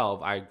at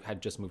 12, I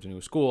had just moved to a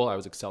new school. I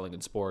was excelling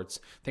in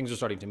sports. Things were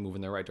starting to move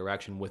in the right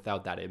direction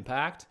without that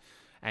impact.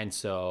 And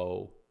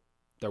so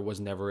there was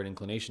never an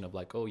inclination of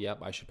like, oh, yep,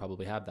 I should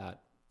probably have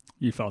that.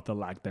 You felt the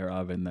lack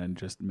thereof and then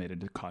just made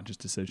a conscious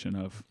decision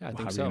of how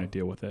you're going to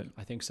deal with it.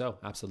 I think so.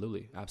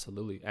 Absolutely.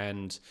 Absolutely.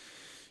 And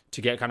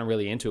to get kind of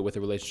really into it with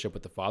the relationship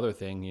with the father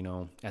thing, you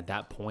know, at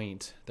that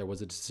point, there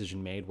was a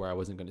decision made where I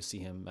wasn't going to see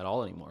him at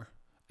all anymore.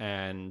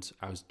 And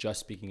I was just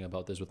speaking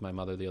about this with my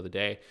mother the other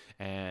day,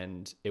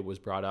 and it was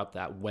brought up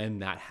that when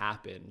that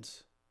happened,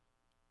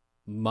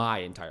 my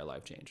entire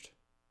life changed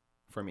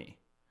for me.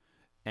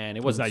 And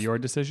it was that your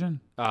decision?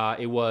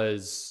 It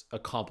was a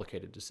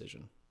complicated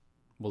decision.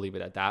 We'll leave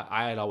it at that.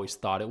 I had always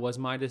thought it was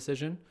my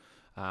decision.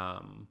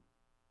 And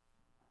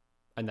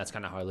that's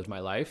kind of how I lived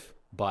my life.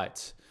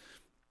 But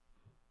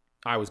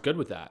I was good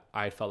with that.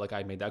 I felt like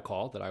I made that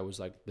call, that I was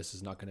like, this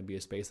is not going to be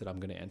a space that I'm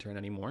going to enter in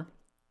anymore.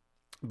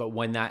 But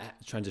when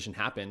that transition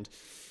happened,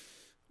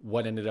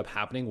 what ended up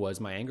happening was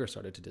my anger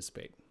started to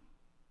dissipate.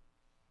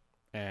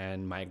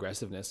 And my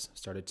aggressiveness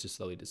started to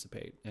slowly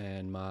dissipate.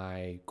 And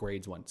my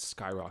grades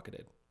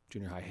skyrocketed.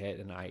 Junior high hit,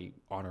 and I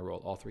honor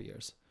rolled all 3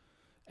 years.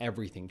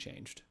 Everything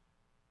changed.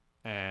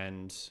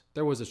 And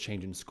there was a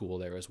change in school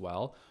there as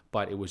well.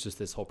 But it was just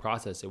this whole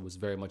process. It was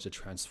very much a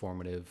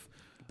transformative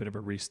A bit of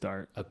a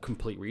restart. A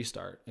complete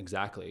restart.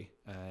 Exactly.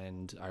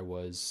 And I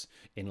was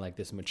in like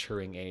this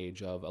maturing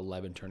age of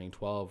 11 turning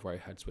 12 where I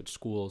had switched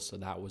schools. So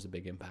that was a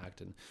big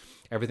impact. And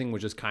everything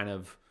was just kind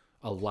of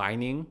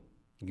aligning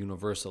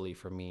universally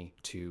for me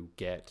to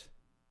get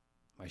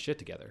my shit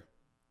together.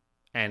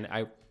 And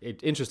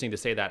it's interesting to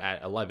say that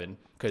at 11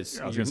 because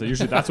I was going to say,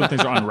 usually that's when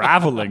things are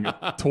unraveling.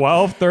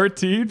 12,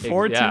 13,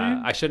 14.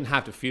 Yeah, I shouldn't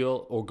have to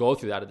feel or go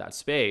through that at that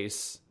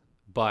space,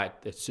 but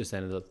it's just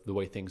ended up the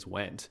way things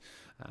went.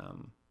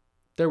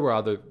 There were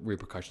other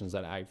repercussions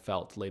that I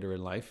felt later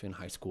in life, in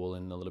high school,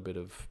 and a little bit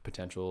of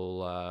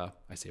potential,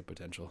 I say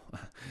potential,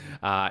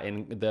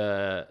 in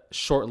the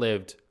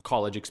short-lived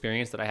college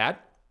experience that I had,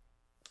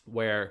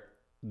 where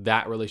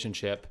that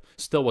relationship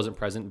still wasn't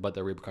present, but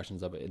the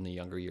repercussions of it in the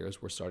younger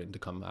years were starting to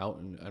come out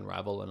and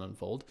unravel and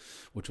unfold,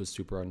 which was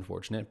super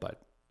unfortunate,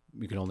 but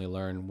you can only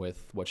learn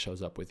with what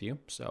shows up with you.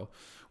 So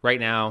right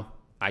now,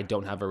 I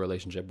don't have a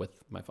relationship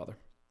with my father.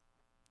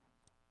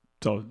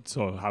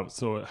 So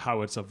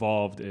how it's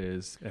evolved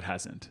is it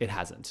hasn't. It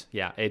hasn't.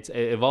 Yeah, it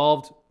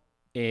evolved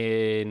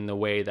in the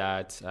way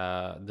that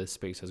the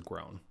space has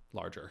grown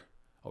larger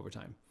over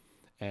time,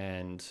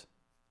 and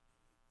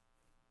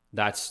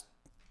that's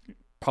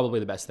probably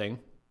the best thing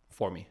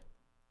for me,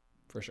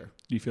 for sure.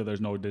 Do you feel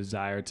there's no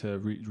desire to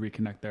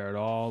reconnect there at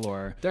all,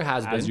 or there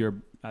has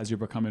been as you're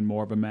becoming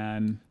more of a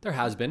man? There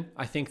has been.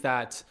 I think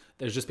that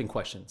there's just been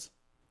questions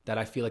that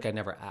I feel like I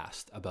never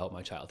asked about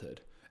my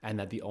childhood. And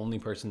that the only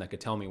person that could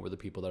tell me were the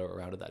people that were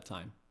around at that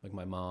time, like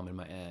my mom and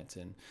my aunt.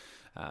 And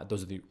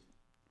those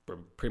are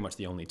pretty much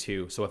the only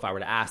two. So if I were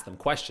to ask them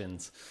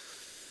questions,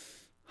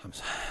 I'm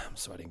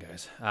sweating,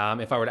 guys.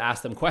 If I were to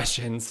ask them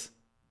questions,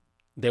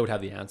 they would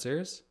have the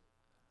answers.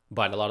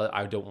 But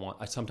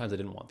sometimes I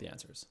didn't want the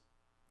answers.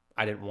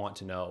 I didn't want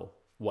to know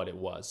what it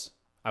was.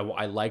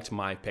 I liked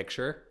my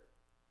picture,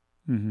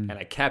 and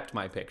I kept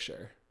my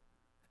picture,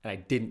 and I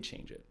didn't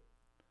change it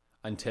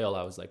until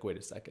I was like, wait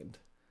a second.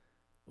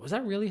 Was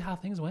that really how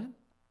things went?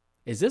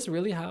 Is this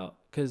really how?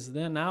 Because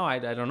then now I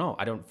don't know.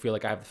 I don't feel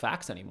like I have the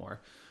facts anymore.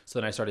 So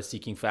then I started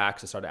seeking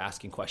facts. I started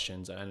asking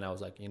questions. And I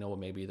was like, you know what,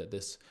 maybe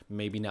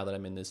now that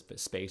I'm in this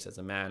space as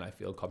a man, I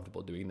feel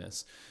comfortable doing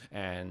this.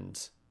 And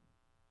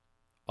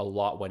a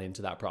lot went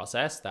into that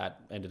process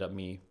that ended up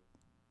me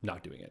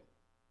not doing it.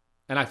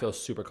 And I feel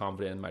super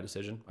confident in my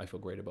decision. I feel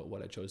great about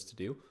what I chose to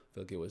do. I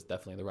feel like it was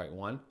definitely the right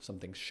one. Some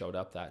things showed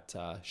up that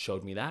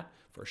showed me that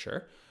for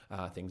sure.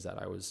 Things that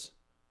I was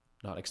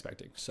not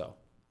expecting. So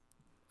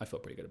I feel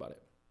pretty good about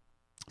it.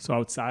 So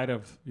outside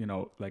of,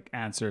 like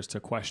answers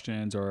to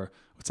questions, or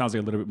it sounds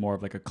like a little bit more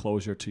of like a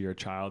closure to your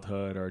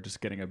childhood, or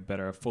just getting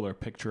a fuller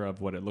picture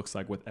of what it looks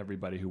like with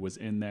everybody who was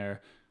in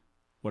there.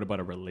 What about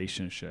a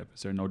relationship?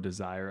 Is there no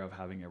desire of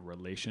having a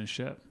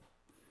relationship?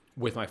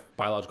 With my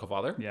biological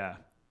father? Yeah.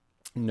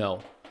 No.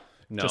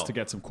 Just to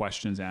get some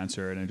questions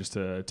answered and just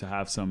to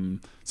have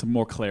some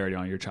more clarity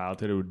on your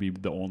childhood. It would be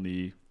the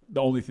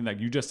only thing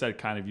that you just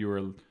said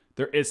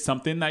there is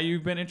something that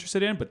you've been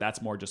interested in, but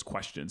that's more just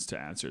questions to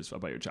answers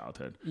about your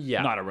childhood.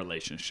 Yeah. Not a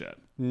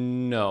relationship.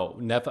 No,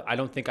 never. I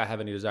don't think I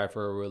have any desire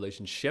for a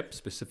relationship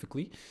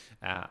specifically.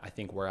 I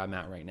think where I'm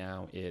at right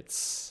now,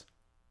 it's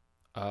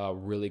a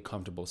really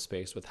comfortable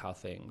space with how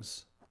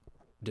things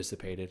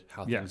dissipated,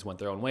 how things went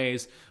their own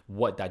ways,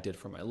 what that did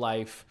for my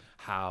life,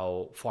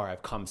 how far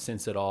I've come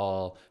since it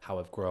all, how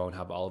I've grown,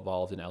 how I've all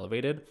evolved and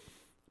elevated.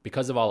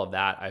 Because of all of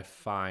that, I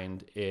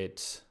find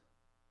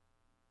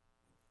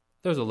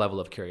there's a level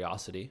of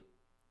curiosity.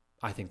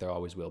 I think there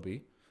always will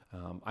be.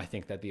 I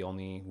think that the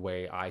only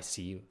way I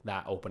see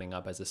that opening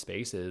up as a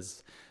space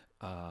is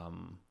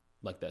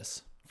like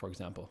this, for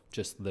example,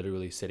 just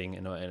literally sitting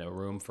in a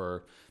room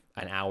for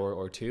an hour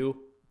or two.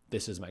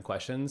 This is my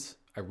questions.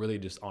 I really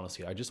just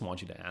honestly, I just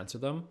want you to answer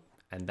them.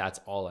 And that's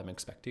all I'm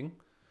expecting.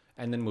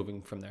 And then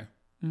moving from there.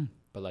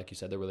 But like you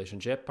said, the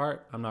relationship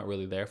part, I'm not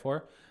really there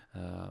for.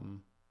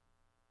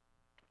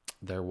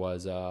 There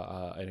was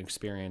an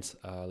experience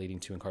leading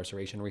to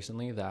incarceration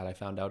recently that I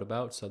found out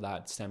about. So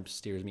that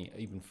steers me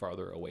even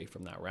farther away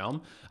from that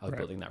realm of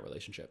building that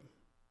relationship.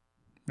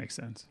 Makes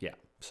sense. Yeah.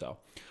 So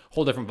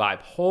whole different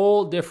vibe.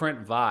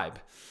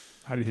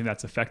 How do you think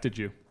that's affected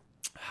you?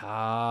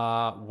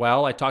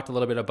 Well, I talked a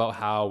little bit about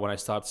how when I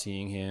stopped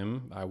seeing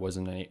him, I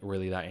wasn't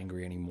really that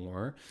angry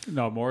anymore.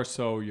 No, more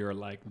so you're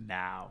like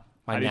now.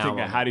 How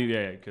do you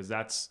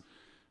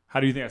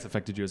think that's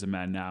affected you as a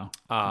man now?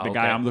 The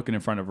guy I'm looking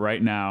in front of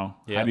right now,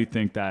 how do you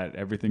think that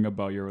everything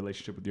about your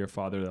relationship with your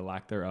father, the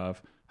lack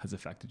thereof, has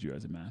affected you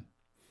as a man?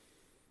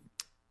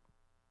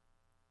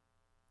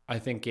 I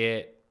think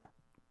it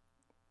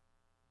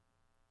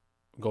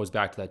goes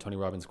back to that Tony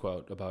Robbins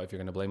quote about if you're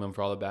going to blame him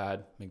for all the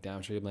bad, make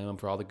damn sure you blame him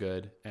for all the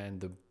good. And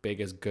the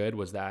biggest good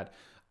was that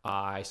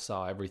I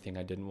saw everything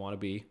I didn't want to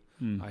be.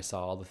 I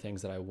saw all the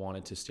things that I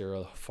wanted to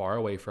steer far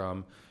away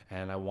from,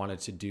 and I wanted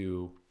to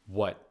do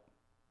what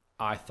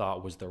I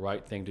thought was the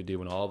right thing to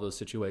do in all of those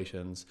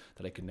situations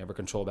that I could never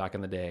control back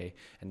in the day.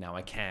 And now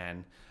I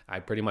can. I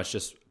pretty much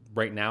just,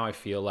 right now, I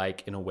feel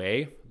like in a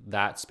way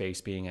that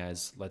space being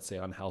as, let's say,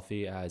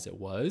 unhealthy as it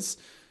was,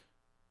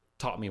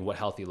 taught me what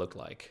healthy looked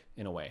like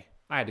in a way.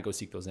 I had to go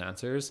seek those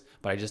answers,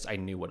 but I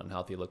knew what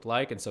unhealthy looked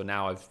like. And so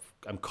now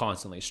I'm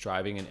constantly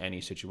striving in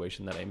any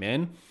situation that I'm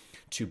in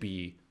to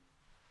be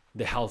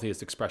the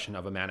healthiest expression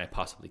of a man I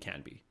possibly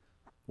can be,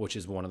 which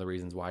is one of the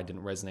reasons why I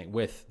didn't resonate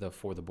with the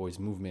For the Boys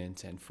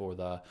movement and for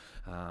the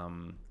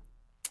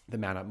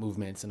Man Up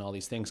movements and all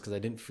these things, because I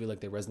didn't feel like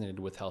they resonated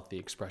with healthy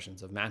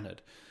expressions of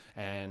manhood.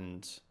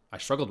 And I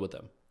struggled with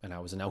them, and I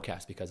was an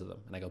outcast because of them,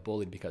 and I got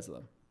bullied because of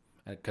them.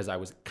 Because I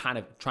was kind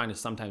of trying to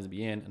sometimes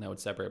be in, and I would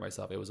separate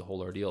myself. It was a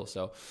whole ordeal.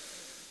 So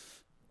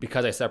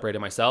because I separated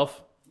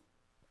myself,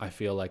 I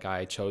feel like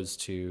I chose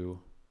to,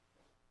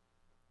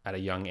 at a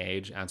young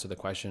age, answer the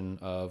question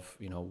of,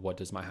 you know, what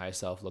does my high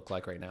self look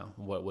like right now?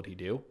 What would he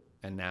do?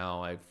 And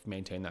now I've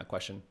maintained that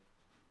question.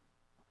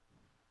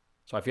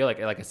 So I feel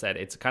like I said,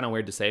 it's kind of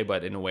weird to say,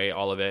 but in a way,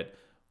 all of it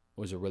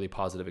was a really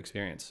positive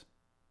experience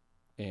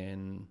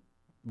in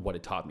what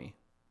it taught me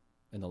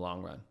in the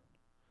long run.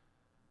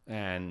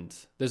 And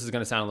this is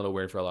going to sound a little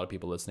weird for a lot of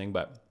people listening,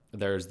 but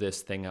there's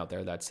this thing out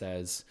there that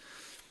says,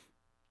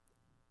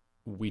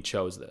 we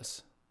chose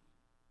this.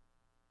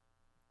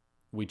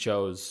 We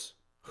chose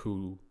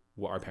who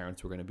our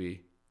parents were going to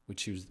be. We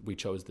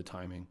chose the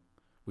timing.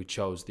 We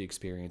chose the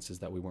experiences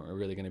that we weren't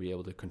really going to be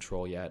able to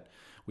control yet.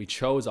 We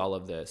chose all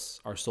of this.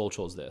 Our soul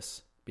chose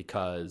this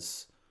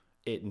because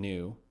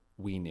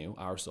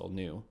our soul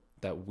knew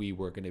that we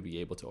were going to be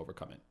able to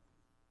overcome it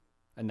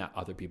and that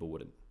other people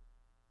wouldn't.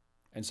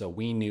 And so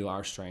we knew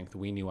our strength,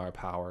 we knew our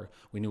power,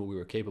 we knew what we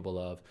were capable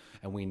of,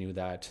 and we knew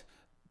that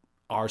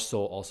our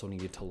soul also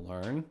needed to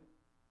learn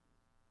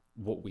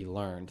what we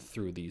learned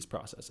through these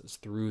processes,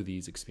 through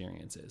these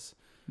experiences.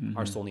 Mm-hmm.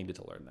 Our soul needed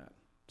to learn that.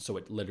 So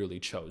it literally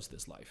chose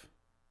this life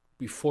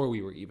before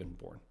we were even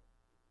born.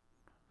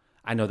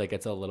 I know that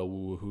gets a little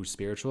woo-hoo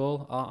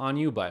spiritual on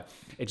you, but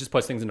it just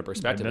puts things into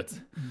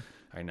perspective.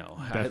 I know.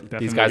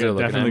 These guys are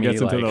looking at me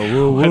gets into like, the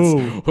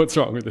woo-woo. What's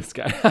wrong with this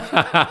guy?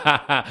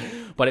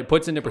 But it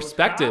puts into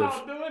perspective.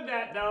 I'm doing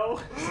that,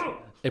 though.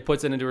 It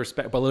puts it into a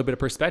little bit of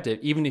perspective,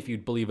 even if you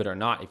believe it or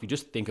not. If you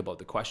just think about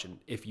the question,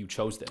 if you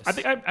chose this. I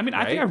think I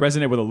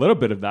resonate with a little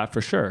bit of that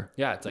for sure.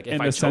 Yeah, it's like if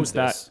I chose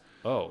this,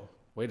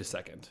 wait a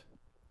second,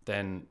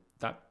 then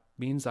that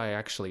means I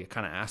actually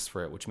kind of asked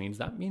for it, which means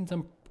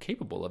I'm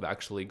capable of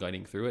actually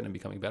guiding through it and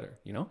becoming better,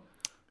 you know?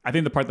 I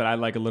think the part that I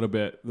like a little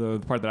bit, the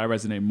part that I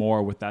resonate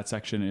more with that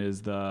section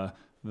is the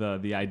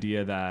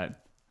idea that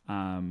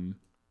I'm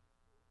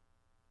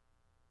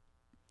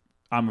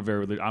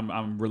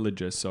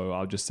religious, so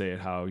I'll just say it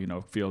how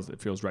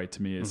it feels right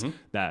to me is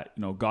that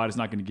God is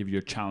not going to give you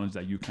a challenge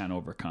that you can't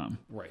overcome.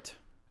 Right.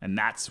 And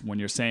that's when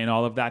you're saying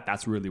all of that.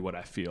 That's really what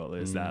I feel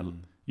is that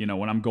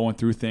when I'm going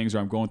through things or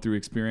I'm going through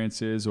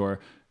experiences or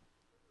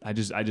I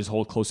just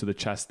hold close to the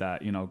chest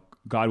that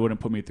God wouldn't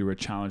put me through a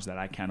challenge that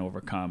I can't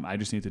overcome. I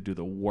just need to do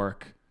the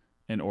work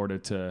in order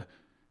to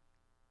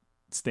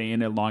stay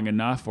in it long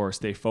enough or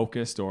stay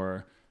focused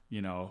or,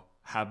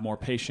 have more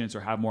patience or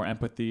have more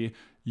empathy,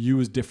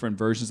 use different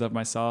versions of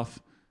myself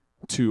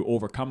to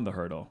overcome the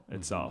hurdle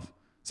itself.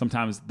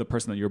 Sometimes the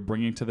person that you're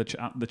bringing to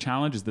the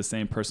challenge is the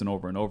same person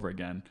over and over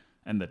again.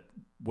 And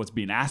what's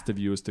being asked of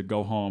you is to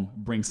go home,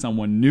 bring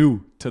someone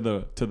new to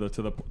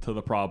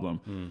the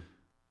problem.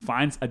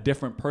 Find a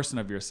different person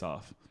of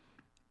yourself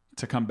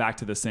to come back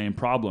to the same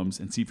problems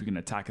and see if you can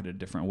attack it a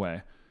different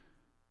way.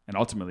 And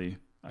ultimately,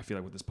 I feel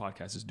like what this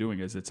podcast is doing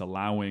is it's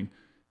allowing,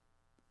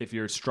 if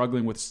you're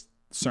struggling with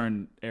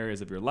certain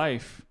areas of your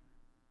life,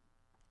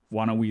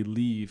 why don't we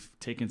leave,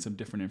 take in some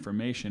different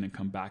information and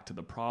come back to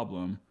the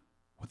problem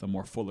with a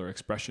more fuller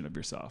expression of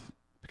yourself?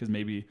 Because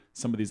maybe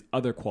some of these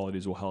other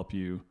qualities will help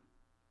you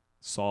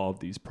solve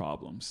these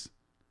problems.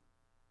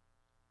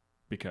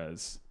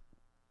 Because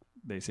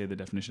they say the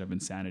definition of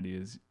insanity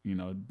is,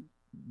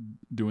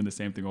 doing the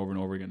same thing over and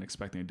over again,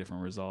 expecting a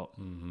different result.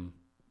 Mm-hmm.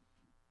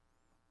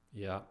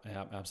 Yeah,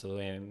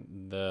 absolutely.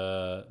 And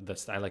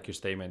I like your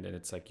statement, and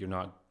it's like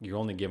you're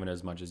only given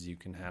as much as you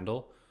can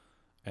handle.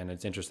 And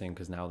it's interesting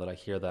because now that I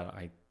hear that,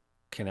 I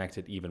connect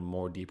it even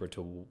more deeper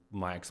to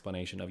my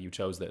explanation of you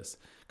chose this.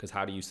 Because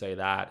how do you say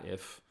that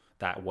if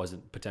that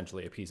wasn't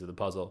potentially a piece of the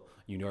puzzle?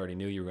 You already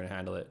knew you were going to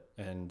handle it,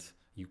 and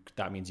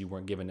that means you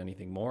weren't given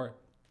anything more.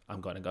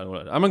 I'm going to go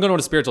on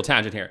a spiritual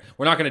tangent here.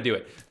 We're not going to do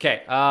it.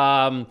 Okay.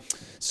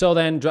 So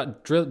then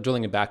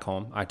drilling it back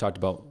home, I talked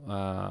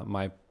about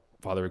my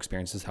father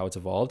experiences, how it's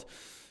evolved.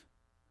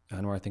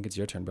 Anwar, I think it's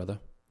your turn, brother.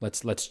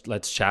 Let's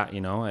chat.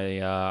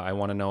 I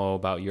want to know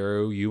about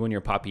you and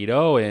your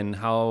papito and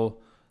how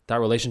that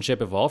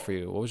relationship evolved for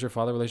you. What was your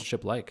father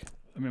relationship like?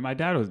 I mean, my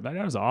dad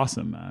was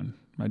awesome, man.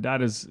 My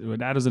dad is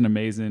an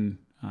amazing.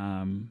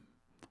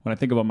 When I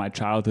think about my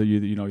childhood,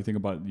 you think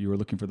about you were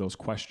looking for those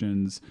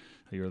questions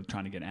that you were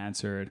trying to get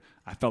answered.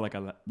 I felt like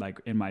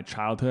in my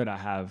childhood, I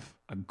have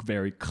a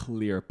very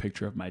clear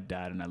picture of my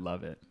dad, and I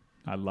love it.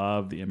 I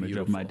love the image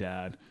of my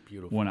dad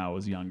when I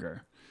was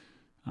younger.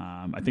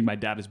 I think my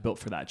dad is built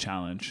for that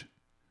challenge.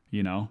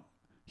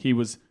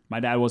 My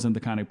dad wasn't the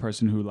kind of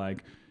person who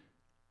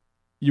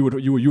you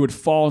would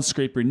fall and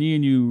scrape your knee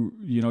and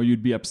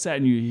you'd be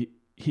upset and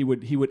he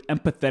would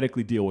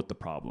empathetically deal with the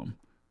problem.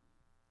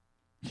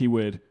 He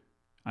would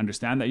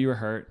understand that you were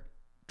hurt,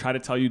 try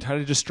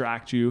to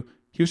distract you.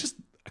 He was just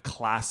a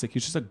classic. He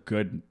was just a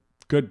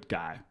good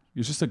guy. He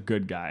was just a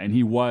good guy. And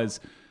he was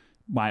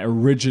my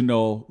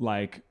original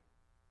like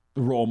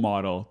role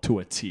model to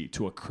a T,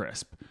 to a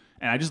crisp.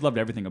 And I just loved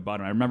everything about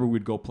him. I remember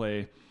we'd go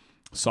play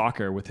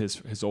soccer with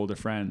his older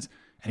friends,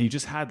 and he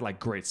just had like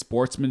great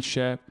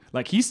sportsmanship.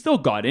 Like he still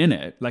got in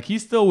it. Like he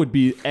still would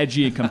be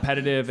edgy and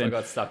competitive. And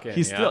got stuck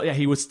in.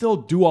 He would still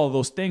do all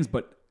those things.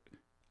 But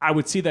I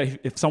would see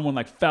that if someone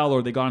like fell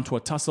or they got into a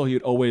tussle, he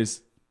would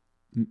always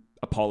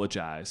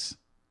apologize.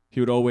 He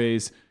would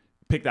always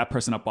pick that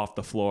person up off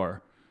the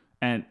floor.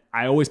 And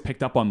I always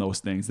picked up on those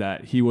things,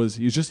 that he was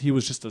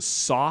just a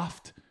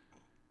soft,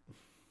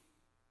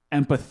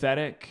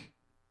 empathetic,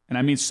 and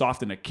I mean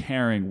soft in a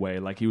caring way.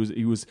 Like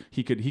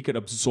he could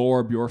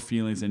absorb your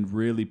feelings and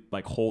really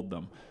like hold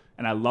them.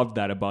 And I loved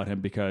that about him,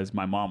 because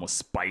my mom was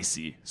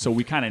spicy. So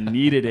we kind of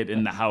needed it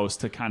in the house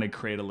to kind of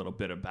create a little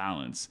bit of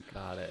balance.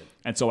 Got it.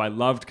 And so I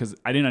loved, because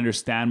I didn't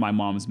understand my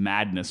mom's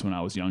madness when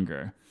I was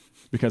younger,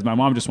 because my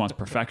mom just wants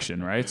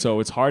perfection, right?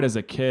 So it's hard as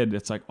a kid.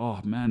 It's like, oh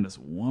man, this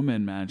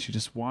woman, man, she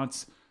just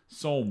wants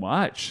so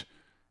much.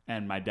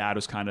 And my dad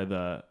was kind of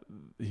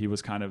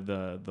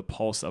the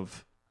pulse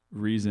of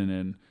reason,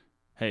 and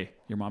hey,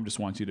 your mom just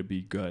wants you to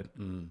be good.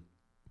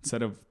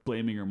 Instead of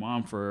blaming your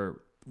mom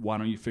for why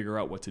don't you figure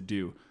out what to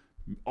do,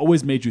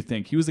 always made you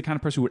think. He was the kind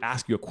of person who would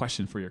ask you a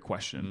question for your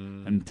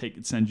question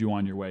and send you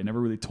on your way. Never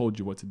really told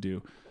you what to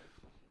do.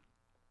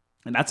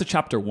 And that's a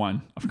chapter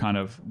 1 of kind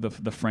of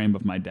the frame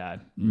of my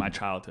dad, my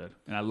childhood.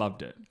 And I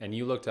loved it. And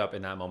you looked up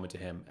in that moment to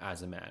him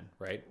as a man,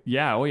 right?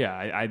 Yeah. Oh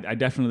yeah. I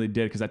definitely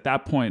did. Because at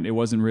that point, it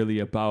wasn't really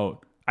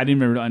about, I didn't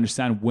even really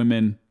understand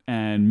women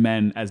and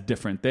men as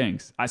different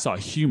things. I saw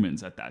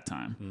humans at that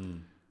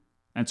time.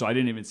 And so I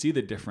didn't even see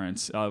the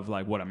difference of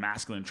like what a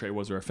masculine trait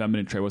was or a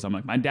feminine trait was. I'm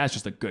like, my dad's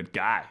just a good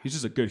guy. He's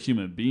just a good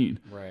human being.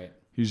 Right.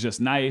 He's just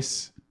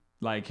nice.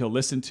 Like he'll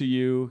listen to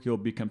you. He'll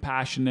be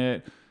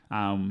compassionate.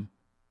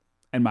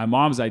 And my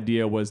mom's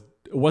idea was,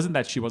 it wasn't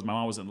that my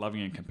mom wasn't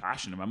loving and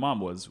compassionate. My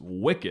mom was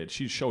wicked.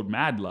 She showed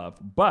mad love.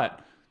 But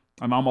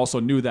my mom also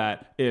knew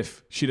that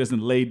if she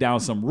doesn't lay down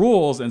some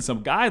rules and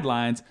some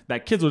guidelines,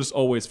 that kids will just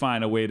always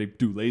find a way to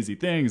do lazy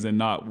things and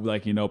not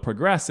like,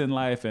 progress in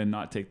life and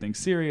not take things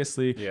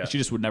seriously. Yeah. She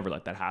just would never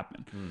let that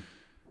happen.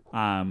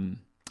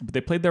 But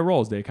they played their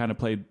roles. They kind of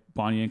played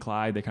Bonnie and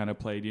Clyde. They kind of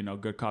played,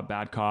 good cop,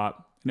 bad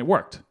cop, and it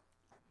worked.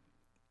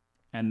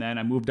 And then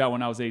I moved out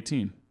when I was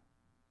 18.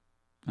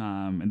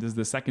 And this is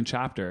the second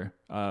chapter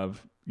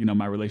of,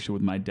 my relationship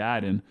with my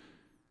dad. And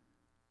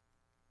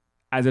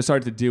as I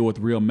started to deal with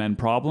real men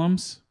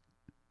problems,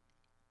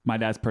 my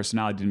dad's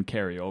personality didn't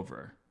carry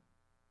over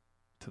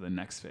to the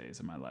next phase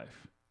of my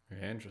life.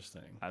 Very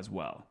interesting. As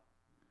well.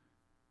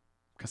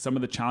 Because some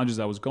of the challenges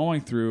I was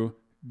going through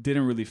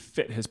didn't really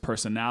fit his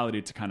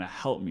personality to kind of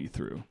help me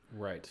through.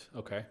 Right.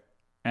 Okay.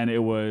 And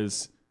a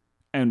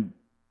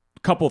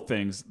couple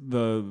things.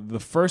 The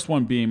first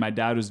one being, my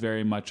dad was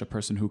very much a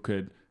person who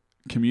could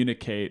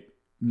communicate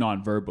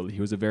non-verbally.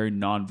 He was a very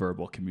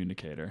non-verbal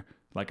communicator.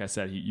 Like I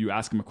said, you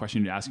ask him a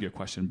question, he'd ask you a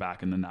question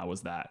back, and then that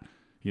was that.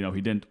 He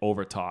didn't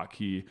overtalk.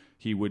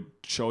 He would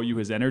show you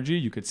his energy.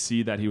 You could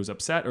see that he was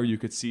upset, or you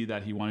could see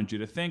that he wanted you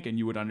to think, and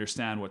you would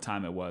understand what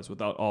time it was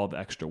without all the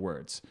extra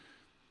words.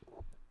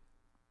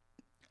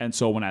 And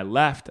so when I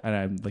left,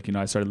 and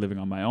I started living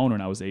on my own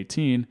when I was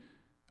 18,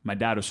 my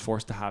dad was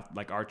forced to have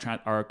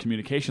our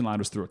communication line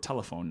was through a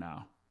telephone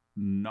now,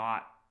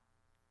 not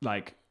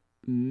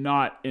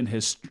in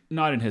his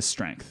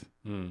strength.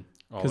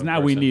 Because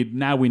now we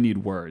need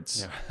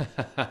words.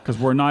 Because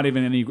we're not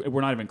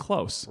even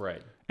close.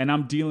 Right. And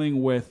I'm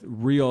dealing with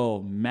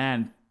real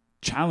man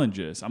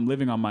challenges. I'm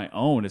living on my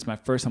own. It's my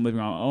first time living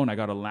on my own. I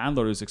got a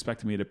landlord who's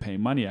expecting me to pay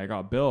money. I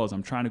got bills.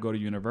 I'm trying to go to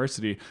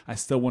university. I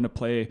still want to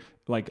play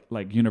like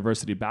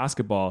university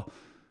basketball.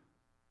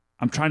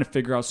 I'm trying to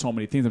figure out so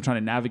many things. I'm trying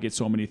to navigate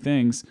so many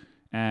things.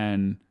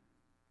 And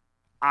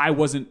I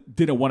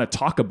didn't want to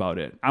talk about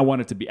it. I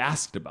wanted to be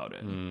asked about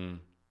it.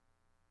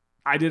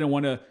 I didn't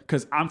want to,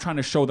 because I'm trying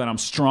to show that I'm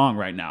strong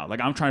right now.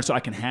 Like I'm trying so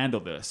I can handle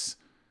this.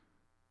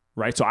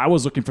 Right. So I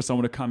was looking for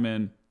someone to come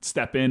in,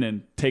 step in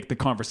and take the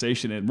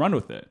conversation and run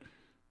with it.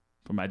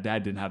 But my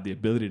dad didn't have the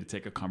ability to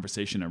take a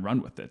conversation and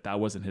run with it. That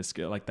wasn't his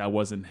skill. Like that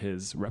wasn't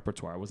his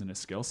repertoire. It wasn't his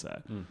skill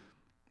set.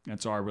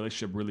 And so our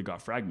relationship really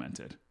got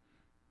fragmented.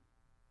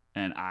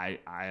 And I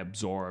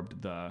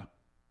absorbed the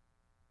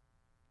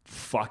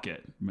fuck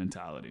it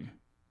mentality.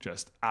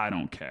 Just, I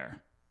don't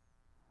care.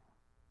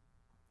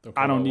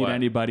 I don't need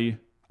anybody.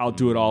 I'll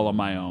do it all on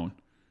my own.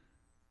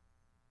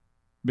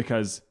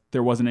 Because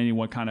there wasn't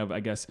anyone kind of,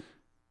 I guess,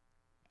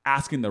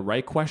 asking the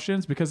right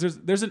questions, because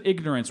there's an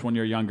ignorance when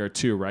you're younger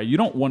too, right? You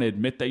don't want to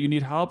admit that you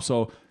need help.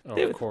 So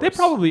they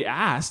probably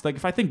asked. Like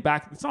if I think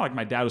back, it's not like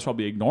my dad was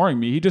probably ignoring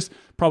me. He just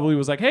probably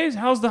was like, hey,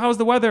 how's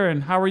the weather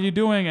and how are you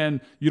doing?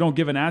 And you don't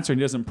give an answer and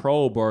he doesn't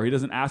probe, or he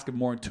doesn't ask a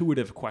more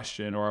intuitive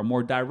question or a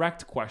more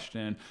direct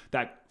question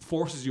that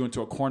forces you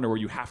into a corner where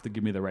you have to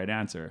give me the right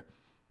answer.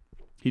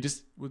 he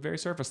just was very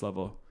surface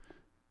level.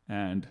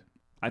 And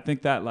I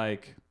think that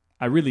like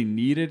I really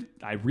needed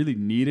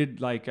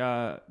like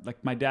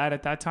my dad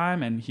at that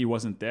time, and he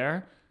wasn't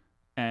there,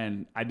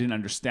 and I didn't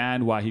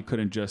understand why he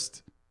couldn't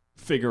just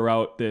figure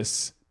out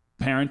this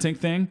parenting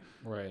thing.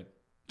 Right.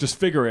 Just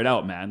figure it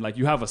out, man. Like,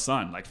 you have a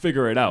son, like,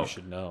 figure it out. You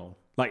should know.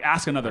 Like,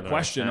 ask another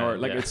question, or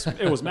like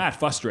it was mad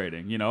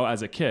frustrating, you know,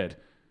 as a kid.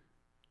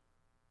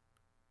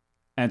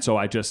 And so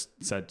I just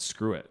said,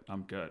 screw it.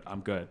 I'm good.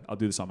 I'll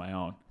do this on my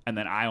own. And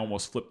then I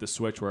almost flipped the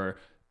switch where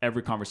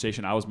every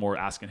conversation I was more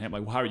asking him,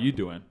 like, well, how are you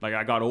doing? Like,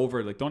 I got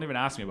over, like, don't even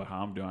ask me about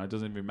how I'm doing. It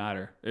doesn't even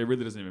matter. It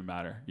really doesn't even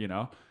matter, you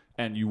know?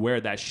 And you wear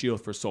that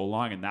shield for so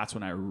long, and that's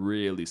when I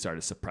really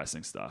started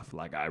suppressing stuff.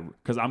 Like,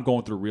 because I'm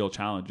going through real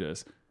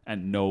challenges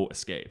and no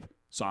escape.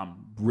 So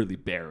I'm really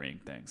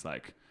burying things.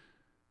 Like,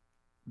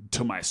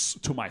 to my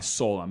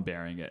soul, I'm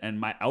burying it. And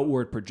my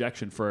outward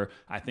projection for,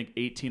 I think,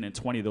 18 and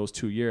 20, those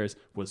 2 years,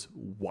 was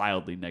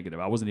wildly negative.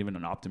 I wasn't even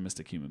an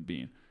optimistic human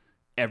being.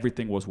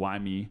 Everything was why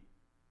me.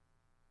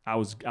 I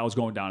was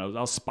going down.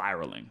 I was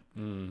spiraling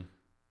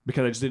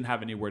because I just didn't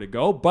have anywhere to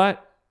go.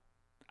 But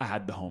I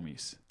had the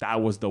homies.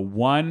 That was the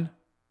one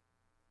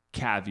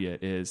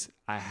caveat, is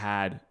I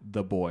had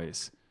the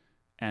boys.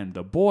 And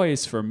the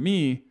boys, for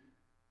me,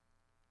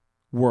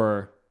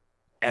 were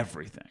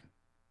everything.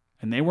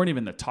 And they weren't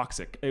even the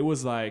toxic. It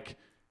was like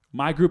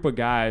my group of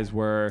guys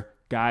were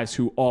guys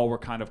who all were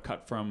kind of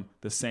cut from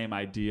the same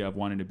idea of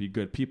wanting to be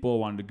good people,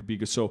 wanting to be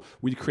good. So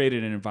we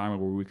created an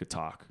environment where we could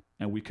talk,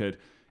 and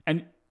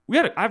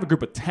I have a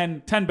group of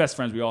 10 best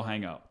friends. We all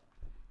hang out.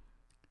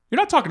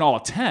 You're not talking to all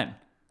 10,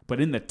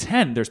 but in the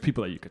 10, there's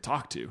people that you could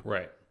talk to.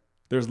 Right.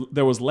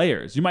 There was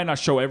layers. You might not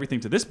show everything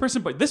to this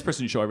person, but this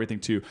person you show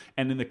everything to.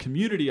 And in the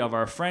community of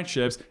our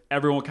friendships,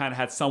 everyone kind of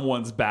had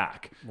someone's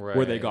back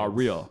where they got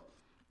real.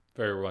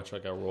 Very much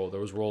like a role.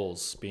 There was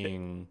roles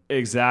being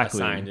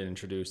exactly assigned and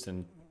introduced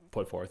and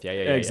put forth. Yeah.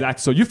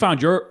 Exactly. So you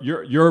found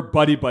your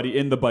buddy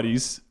in the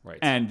buddies, right?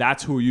 And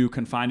that's who you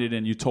confided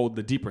in. You told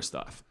the deeper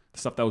stuff, the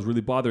stuff that was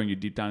really bothering you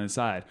deep down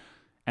inside.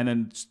 And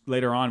then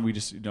later on, we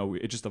just,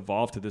 it just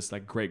evolved to this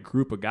like great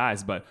group of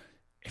guys. But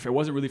if it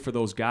wasn't really for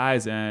those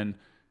guys, and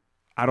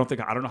I don't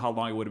know how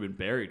long it would have been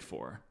buried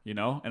for,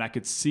 And I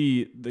could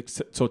see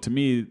so to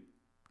me,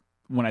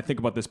 when I think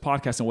about this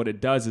podcast and what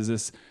it does is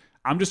this.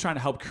 I'm just trying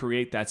to help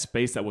create that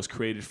space that was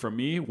created for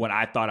me when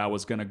I thought I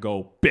was going to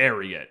go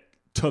bury it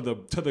to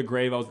the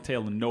grave. I was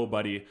tailing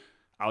nobody.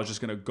 I was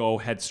just going to go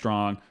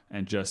headstrong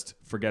and just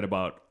forget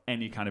about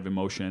any kind of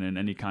emotion and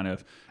any kind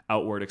of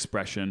outward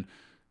expression.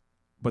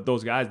 But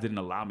those guys didn't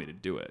allow me to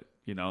do it.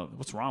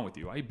 What's wrong with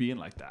you? Why are you being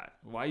like that?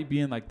 Why are you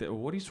being like that?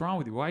 What is wrong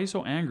with you? Why are you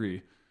so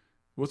angry?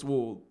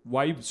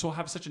 Why you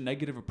have such a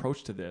negative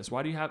approach to this?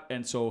 Why do you have?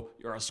 And so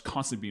you're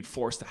constantly being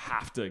forced to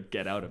have to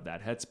get out of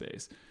that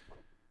headspace.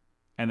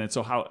 And then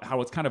so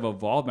how it's kind of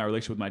evolved my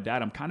relationship with my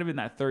dad, I'm kind of in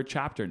that third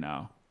chapter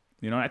now.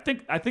 And I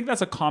think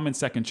that's a common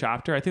second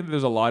chapter. I think that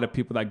there's a lot of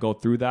people that go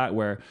through that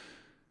where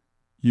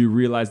you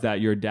realize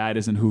that your dad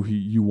isn't who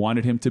you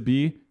wanted him to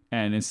be,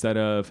 and instead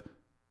of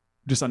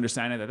just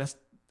understanding that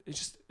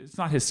it's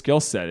not his skill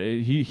set.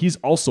 He's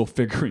also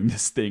figuring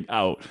this thing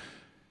out.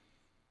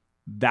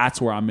 That's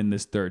where I'm in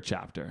this third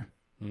chapter.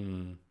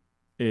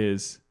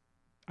 Is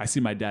I see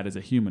my dad as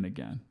a human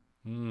again.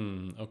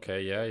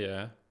 Okay,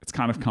 yeah. It's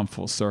kind of come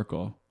full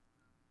circle,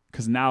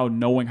 because now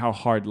knowing how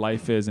hard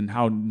life is and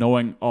how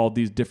knowing all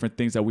these different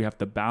things that we have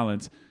to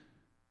balance,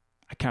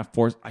 I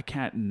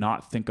can't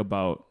not think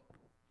about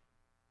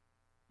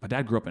my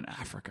dad grew up in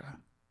Africa.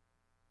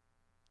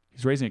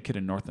 He's raising a kid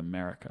in North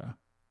America.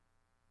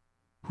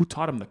 Who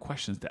taught him the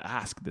questions to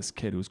ask this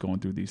kid who's going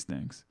through these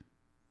things?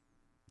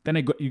 Then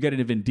you get it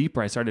even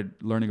deeper. I started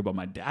learning about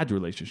my dad's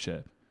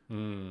relationship.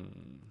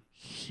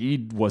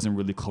 He wasn't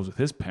really close with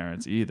his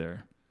parents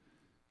either.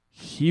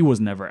 He was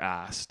never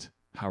asked,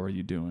 how are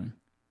you doing?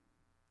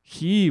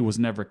 He was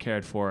never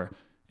cared for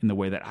in the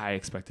way that I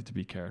expected to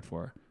be cared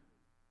for.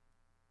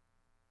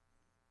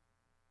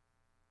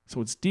 So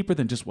it's deeper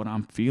than just what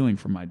I'm feeling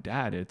from my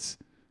dad. It's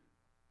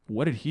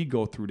what did he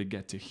go through to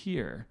get to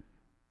here,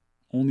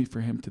 only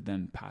for him to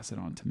then pass it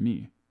on to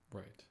me.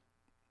 Right.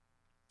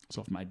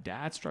 So if my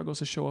dad struggles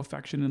to show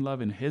affection and love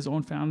in his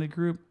own family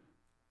group,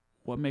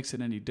 what makes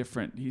it any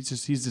different? He's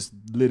just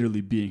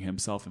literally being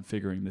himself and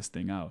figuring this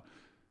thing out.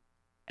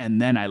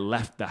 And then I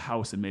left the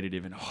house and made it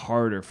even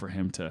harder for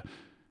him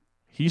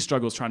he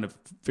struggles trying to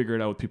figure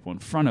it out with people in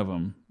front of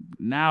him.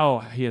 Now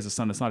he has a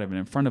son that's not even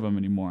in front of him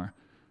anymore.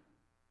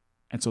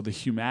 And so the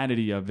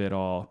humanity of it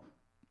all,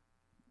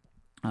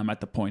 I'm at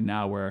the point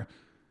now where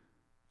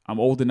I'm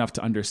old enough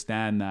to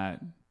understand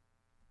that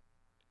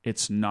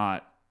it's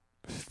not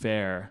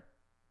fair.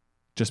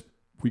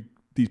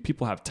 These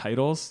people have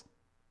titles,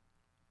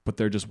 but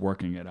they're just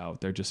working it out.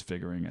 They're just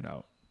figuring it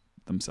out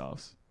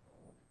themselves.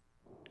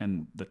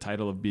 And the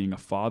title of being a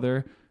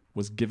father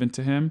was given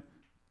to him,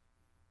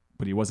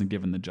 but he wasn't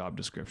given the job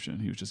description.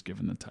 He was just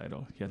given the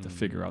title. He had to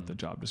figure out the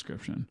job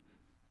description.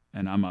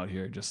 And I'm out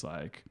here just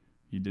like,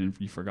 you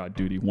forgot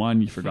duty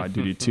 1, you forgot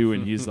duty 2.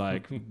 And he's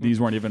like, these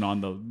weren't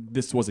even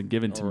this wasn't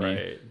given to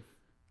me.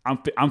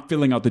 I'm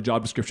filling out the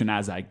job description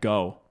as I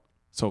go.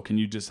 So can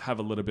you just have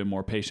a little bit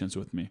more patience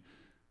with me?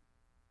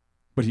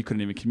 But he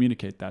couldn't even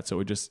communicate that. So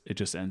it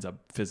just ends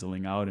up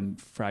fizzling out and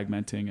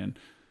fragmenting. And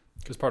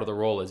because part of the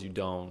role is you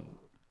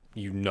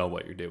know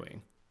what you're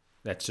doing.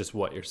 That's just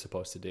what you're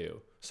supposed to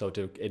do. So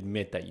to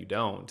admit that you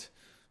don't,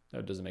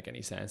 that doesn't make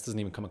any sense. It doesn't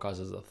even come across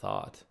as a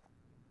thought.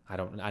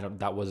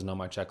 That wasn't on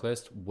my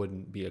checklist.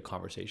 Wouldn't be a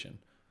conversation.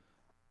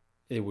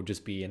 It would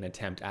just be an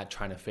attempt at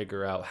trying to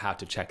figure out how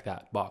to check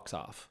that box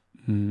off,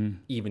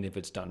 even if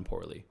it's done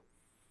poorly.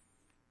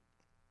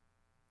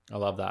 I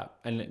love that.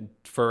 And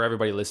for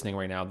everybody listening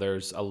right now,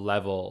 there's a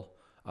level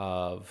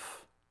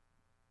of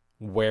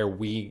where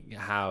we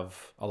have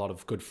a lot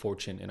of good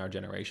fortune in our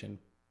generation.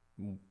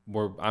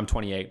 I'm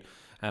 28,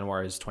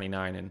 Anwar is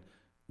 29, and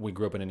we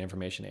grew up in an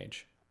information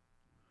age.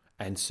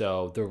 And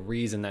so the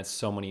reason that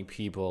so many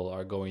people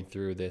are going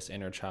through this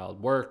inner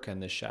child work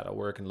and this shadow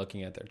work and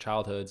looking at their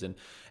childhoods and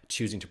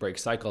choosing to break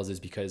cycles is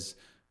because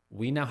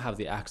we now have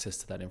the access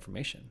to that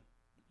information.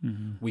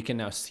 Mm-hmm. We can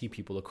now see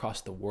people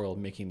across the world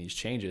making these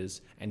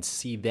changes and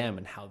see them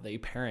and how they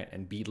parent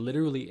and be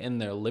literally in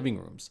their living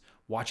rooms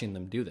watching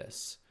them do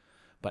this.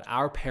 But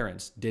our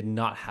parents did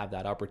not have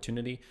that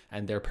opportunity,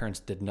 and their parents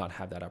did not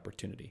have that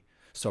opportunity.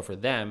 So for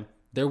them,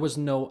 there was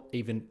no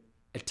even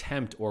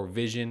attempt or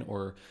vision,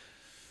 or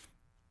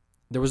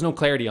there was no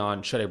clarity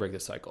on, should I break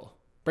this cycle?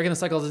 Breaking the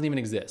cycle doesn't even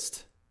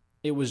exist.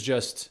 It was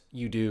just,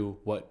 you do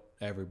what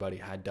everybody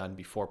had done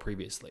before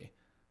previously.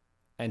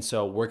 And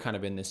so we're kind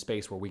of in this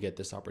space where we get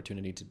this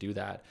opportunity to do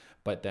that,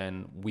 but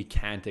then we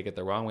can take it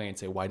the wrong way and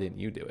say, why didn't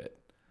you do it?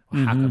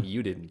 Well, how come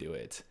you didn't do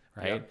it?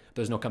 Right? Yeah.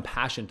 There's no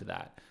compassion to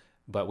that.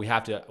 But we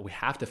have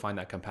to find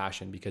that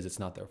compassion because it's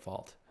not their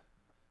fault.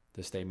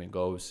 The statement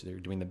goes, they're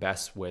doing the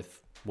best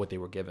with what they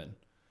were given.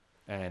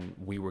 And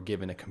we were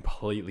given a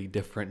completely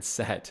different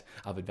set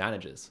of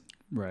advantages.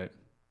 Right.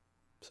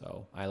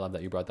 So I love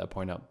that you brought that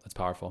point up. That's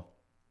powerful.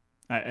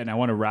 I kind of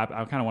want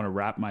to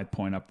wrap my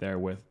point up there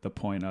with the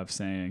point of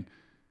saying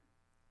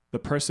the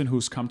person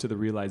who's come to the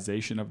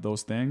realization of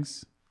those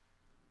things,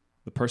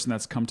 the person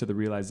that's come to the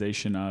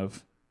realization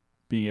of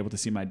being able to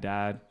see my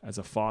dad as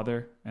a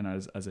father and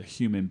as a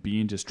human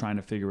being, just trying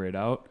to figure it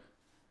out.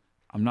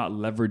 I'm not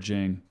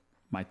leveraging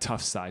my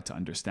tough side to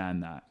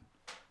understand that.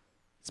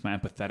 It's my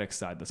empathetic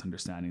side that's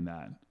understanding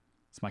that.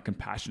 It's my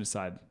compassionate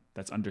side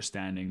that's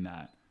understanding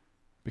that.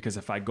 Because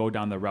if I go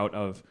down the route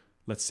of,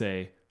 let's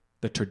say,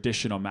 the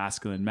traditional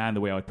masculine man,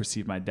 the way I would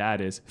perceive my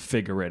dad is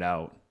figure it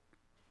out.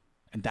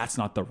 And that's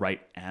not the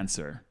right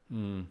answer.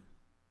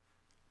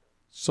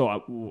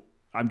 So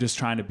I'm just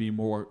trying to be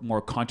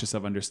more conscious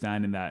of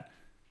understanding that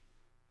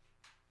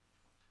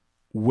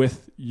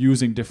with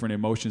using different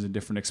emotions and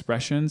different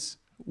expressions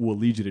will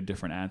lead you to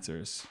different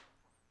answers.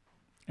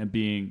 And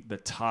being the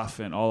tough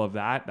and all of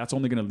that, that's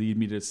only going to lead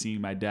me to seeing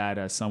my dad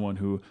as someone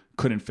who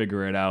couldn't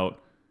figure it out,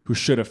 who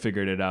should have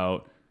figured it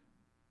out.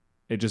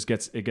 It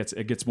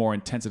gets more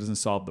intense. It doesn't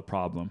solve the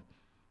problem.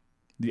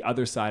 The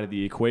other side of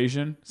the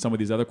equation, some of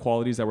these other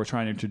qualities that we're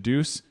trying to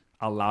introduce,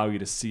 allow you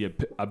to see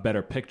a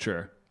better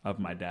picture of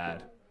my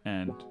dad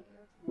and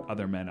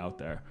other men out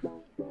there.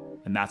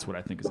 And that's what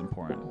I think is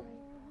important.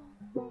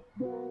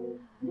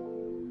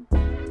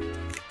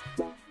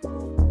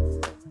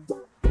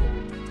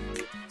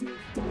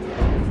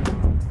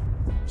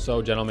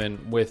 So,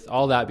 gentlemen, with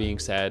all that being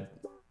said,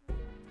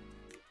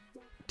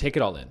 take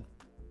it all in.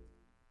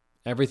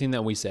 Everything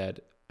that we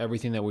said,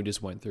 everything that we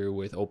just went through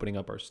with opening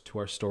up to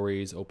our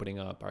stories, opening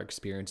up our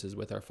experiences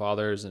with our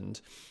fathers and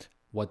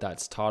what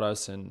that's taught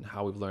us and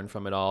how we've learned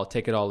from it all,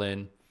 take it all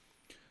in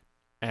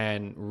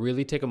and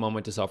really take a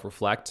moment to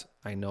self-reflect.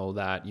 I know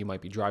that you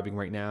might be driving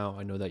right now.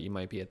 I know that you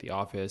might be at the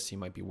office. You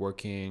might be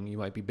working. You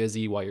might be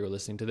busy while you're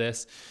listening to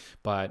this.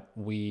 But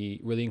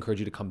we really encourage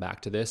you to come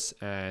back to this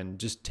and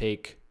just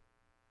take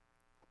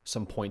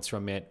some points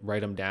from it,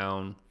 write them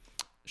down,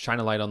 shine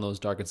a light on those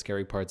dark and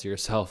scary parts of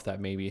yourself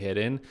that may be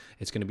hidden.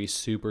 It's going to be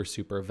super,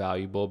 super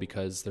valuable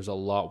because there's a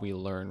lot we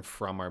learn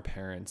from our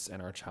parents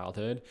and our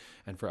childhood.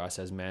 And for us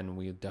as men,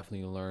 we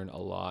definitely learn a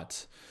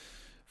lot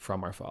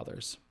from our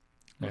fathers.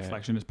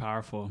 Reflection is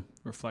powerful.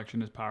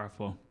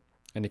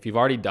 And if you've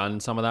already done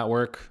some of that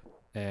work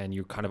and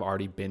you've kind of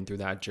already been through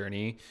that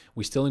journey,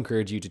 we still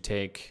encourage you to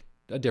take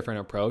a different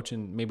approach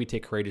and maybe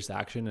take courageous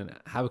action and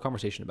have a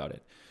conversation about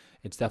it.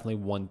 It's definitely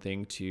one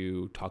thing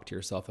to talk to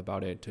yourself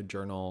about it, to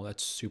journal.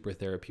 That's super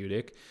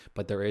therapeutic,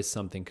 but there is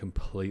something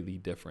completely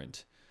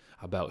different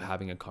about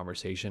having a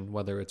conversation,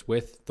 whether it's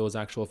with those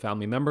actual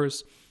family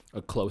members,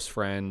 a close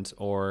friend,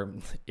 or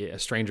a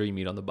stranger you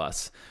meet on the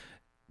bus.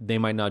 They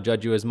might not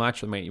judge you as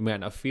much, or you might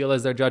not feel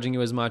as they're judging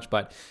you as much,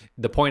 but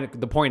the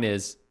point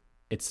is,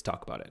 it's to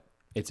talk about it.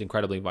 It's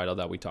incredibly vital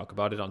that we talk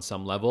about it on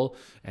some level,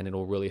 and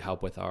it'll really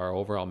help with our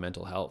overall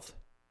mental health.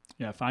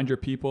 Yeah, find your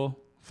people.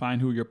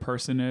 Find who your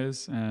person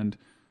is and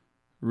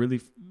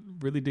really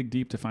dig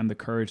deep to find the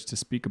courage to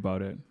speak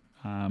about it.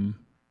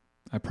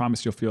 I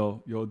promise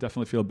you'll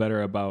definitely feel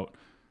better about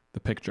the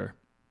picture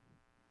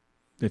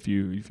if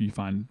you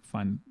find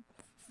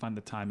find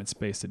the time and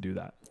space to do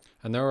that.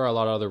 And there are a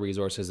lot of other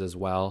resources as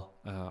well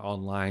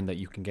online that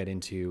you can get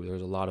into.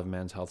 There's a lot of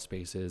men's health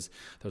spaces.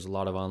 There's a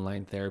lot of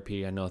online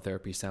therapy. I know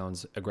therapy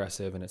sounds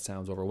aggressive and it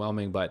sounds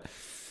overwhelming, but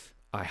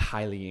I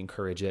highly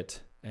encourage it.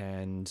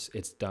 And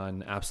it's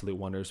done absolute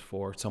wonders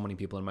for so many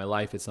people in my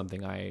life. It's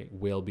something I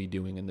will be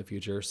doing in the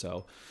future.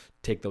 So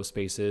take those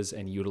spaces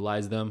and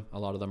utilize them. A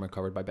lot of them are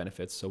covered by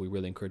benefits. So we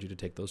really encourage you to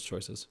take those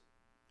choices.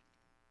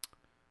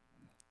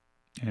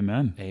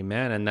 Amen.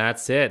 Amen. And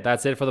that's it.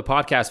 That's it for the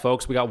podcast,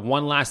 folks. We got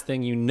one last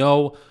thing. You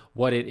know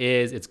what it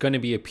is. It's going to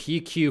be a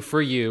PQ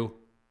for you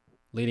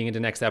leading into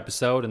next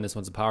episode. And this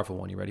one's a powerful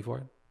one. You ready for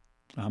it?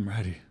 I'm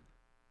ready.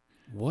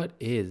 What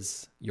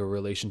is your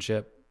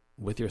relationship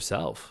with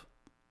yourself?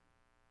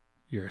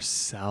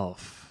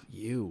 Yourself.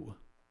 You.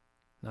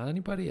 Not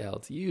anybody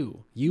else.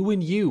 You. You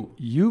and you.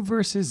 You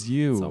versus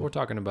you. That's all we're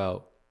talking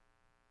about.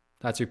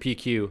 That's your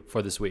PQ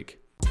for this week.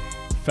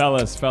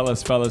 Fellas,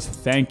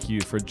 thank you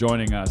for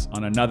joining us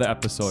on another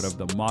episode of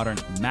the Modern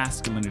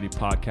Masculinity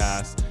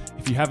Podcast.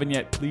 If you haven't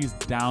yet, please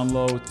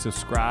download,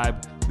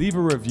 subscribe, leave a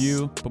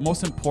review. But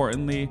most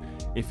importantly,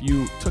 if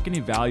you took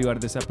any value out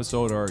of this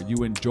episode or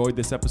you enjoyed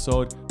this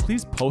episode,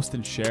 please post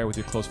and share with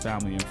your close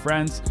family and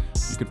friends.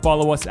 You can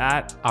follow us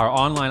at our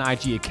online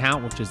IG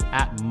account, which is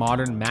at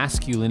Modern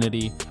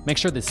Masculinity. Make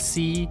sure the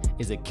C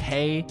is a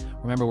K.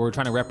 Remember, we're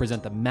trying to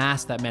represent the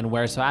mask that men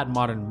wear. So at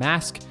Modern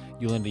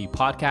Masculinity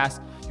Podcast.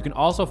 You can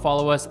also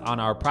follow us on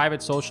our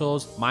private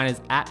socials. Mine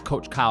is at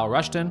Coach Kyle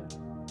Rushton.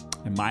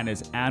 And mine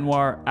is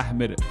Anwar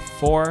Ahmed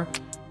 4.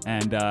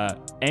 And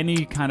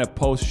any kind of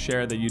post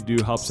share that you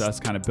do helps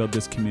us kind of build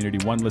this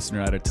community one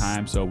listener at a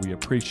time. So we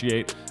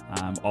appreciate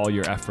all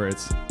your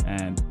efforts.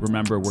 And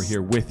remember, we're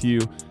here with you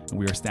and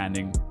we are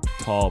standing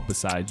tall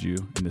beside you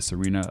in this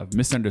arena of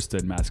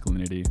misunderstood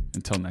masculinity.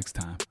 Until next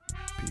time,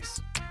 peace.